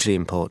hugely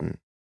important,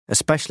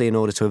 especially in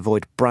order to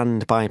avoid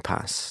brand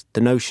bypass,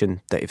 the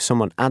notion that if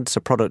someone adds a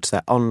product to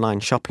their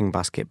online shopping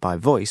basket by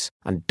voice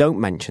and don't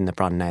mention the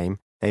brand name,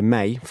 they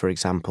may, for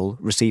example,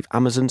 receive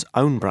Amazon's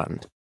own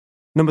brand.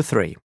 Number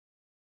 3,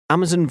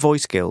 Amazon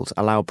voice guilds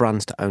allow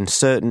brands to own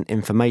certain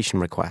information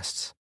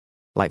requests,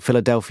 like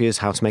Philadelphia's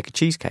How to Make a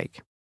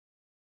Cheesecake.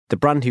 The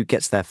brand who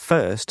gets there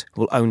first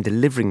will own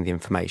delivering the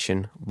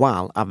information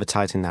while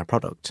advertising their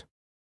product.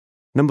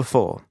 Number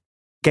 4,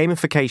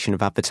 gamification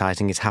of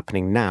advertising is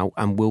happening now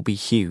and will be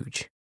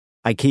huge.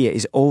 IKEA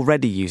is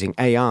already using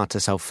AR to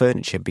sell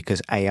furniture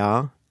because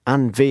AR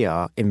and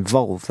VR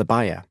involve the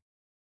buyer.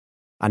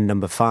 And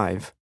number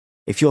 5,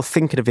 if you're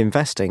thinking of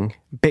investing,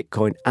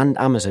 Bitcoin and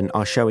Amazon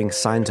are showing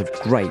signs of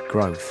great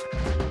growth.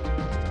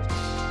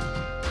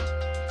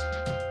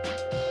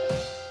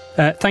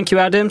 Thank you,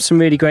 Adam. Some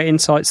really great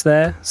insights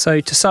there. So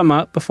to sum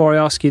up, before I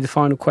ask you the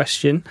final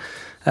question,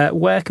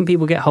 where can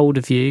people get hold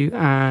of you,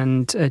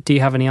 and do you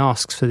have any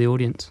asks for the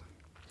audience?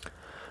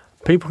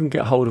 People can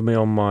get hold of me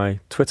on my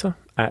Twitter,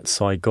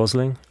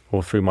 @SiGosling,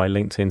 or through my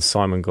LinkedIn,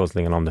 Simon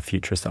Gosling, and I'm the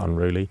futurist at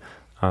Unruly,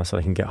 so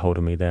they can get hold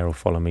of me there or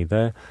follow me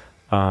there.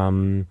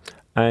 And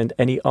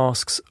any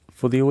asks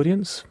for the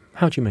audience?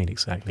 How do you mean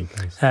exactly,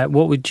 please?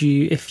 What would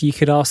you, if you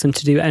could ask them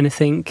to do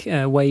anything,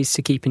 ways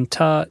to keep in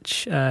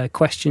touch,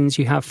 questions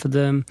you have for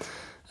them,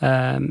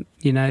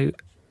 anything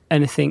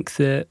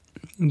that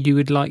you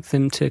would like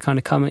them to kind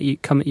of come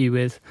at you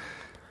with?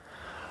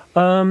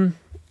 In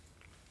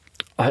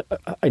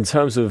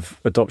terms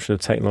of adoption of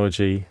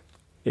technology,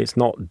 it's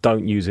not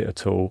don't use it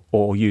at all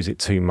or use it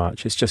too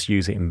much. It's just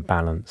use it in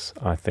balance,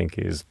 I think,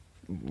 is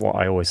what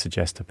I always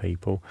suggest to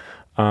people.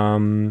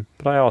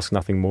 But I ask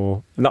nothing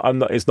more.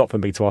 It's not for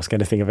me to ask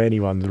anything of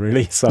anyone,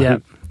 really. So yeah,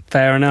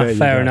 fair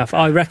enough.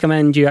 I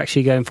recommend you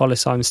actually go and follow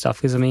Simon's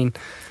stuff because,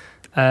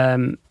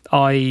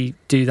 I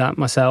do that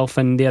myself.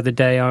 And the other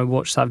day I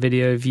watched that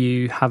video of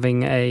you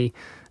having a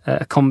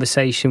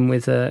conversation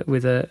with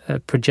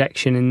a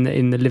projection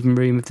in the living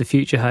room of the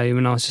future home,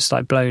 and I was just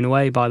like blown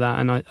away by that.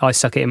 And I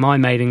stuck it in my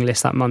mailing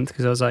list that month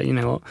because I was like, you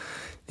know what?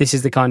 This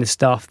is the kind of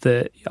stuff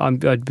that I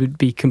would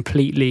be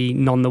completely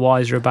none the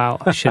wiser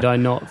about should I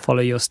not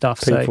follow your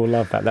stuff. People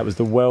love that. That was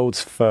the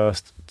world's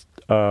first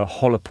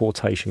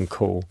holoportation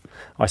call.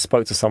 I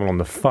spoke to someone on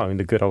the phone,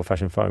 the good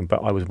old-fashioned phone,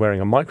 but I was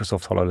wearing a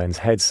Microsoft HoloLens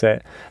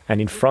headset,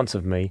 and in front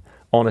of me,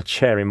 on a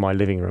chair in my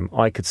living room,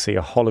 I could see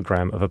a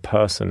hologram of a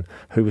person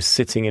who was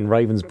sitting in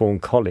Ravensbourne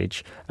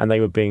College, and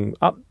they were being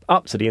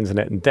up to the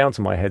internet and down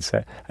to my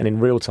headset, and in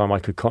real time I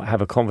could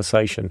have a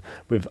conversation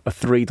with a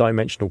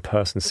 3-dimensional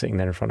person sitting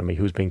there in front of me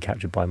who was being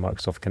captured by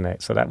Microsoft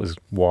Connect. So that was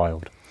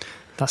wild.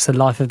 That's the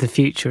life of the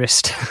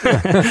futurist.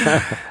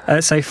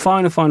 So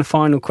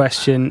final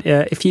question.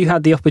 If you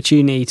had the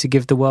opportunity to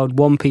give the world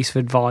one piece of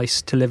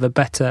advice to live a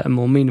better and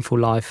more meaningful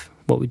life,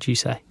 what would you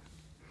say?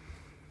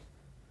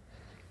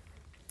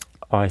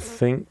 I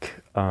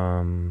think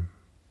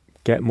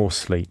get more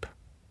sleep.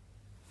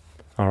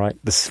 All right.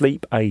 The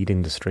sleep aid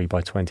industry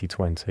by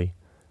 2020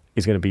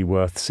 is going to be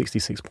worth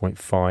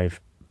 £66.5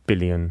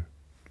 billion.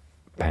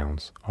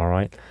 All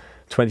right.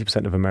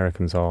 20% of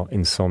Americans are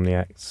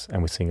insomniacs,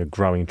 and we're seeing a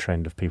growing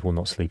trend of people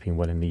not sleeping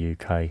well in the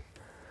UK.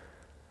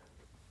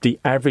 The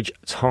average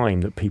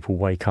time that people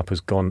wake up has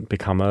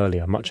become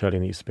earlier, much earlier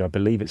than it used to be. I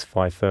believe it's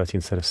 5:30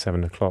 instead of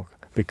 7 o'clock,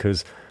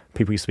 because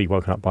people used to be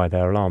woken up by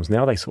their alarms.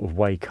 Now they sort of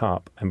wake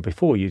up, and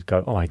before you'd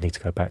go, I need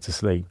to go back to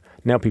sleep.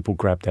 Now people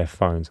grab their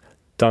phones.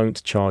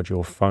 Don't charge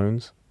your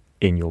phones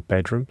in your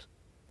bedrooms.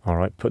 All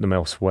right, put them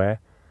elsewhere.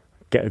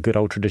 Get a good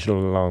old traditional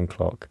alarm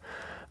clock.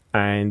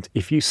 And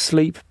if you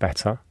sleep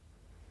better,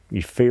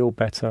 you feel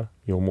better,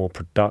 you're more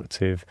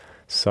productive.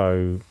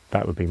 So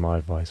that would be my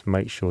advice.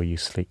 Make sure you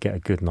get a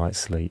good night's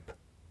sleep.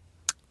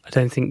 I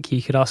don't think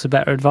you could ask for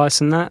better advice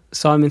than that.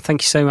 Simon,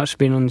 thank you so much for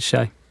being on the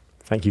show.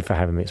 Thank you for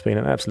having me. It's been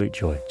an absolute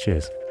joy.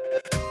 Cheers.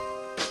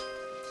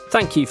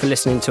 Thank you for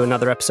listening to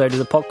another episode of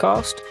the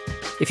podcast.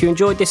 If you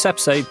enjoyed this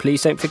episode,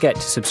 please don't forget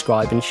to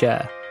subscribe and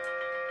share.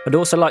 I'd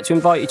also like to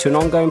invite you to an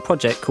ongoing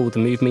project called the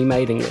Move Me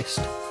mailing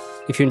list.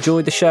 If you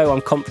enjoyed the show,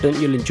 I'm confident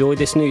you'll enjoy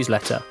this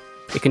newsletter.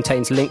 It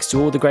contains links to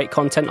all the great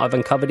content I've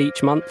uncovered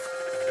each month,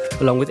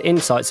 along with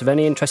insights of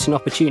any interesting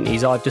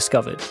opportunities I've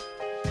discovered.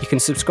 You can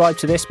subscribe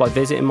to this by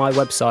visiting my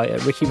website at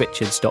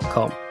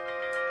rickyrichards.com.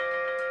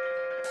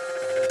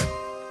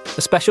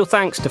 A special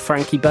thanks to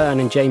Frankie Byrne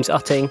and James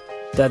Utting.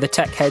 They're the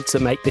tech heads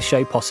that make this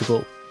show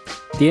possible.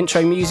 The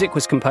intro music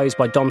was composed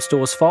by Dom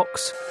Stores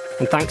Fox,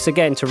 and thanks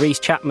again to Reece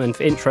Chapman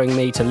for introing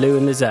me to Lou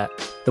and Lizette,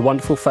 the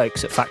wonderful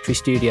folks at Factory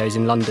Studios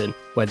in London,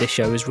 where this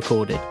show is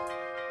recorded.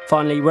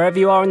 Finally, wherever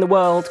you are in the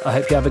world, I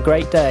hope you have a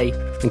great day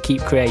and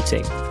keep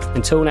creating.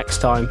 Until next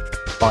time,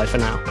 bye for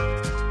now.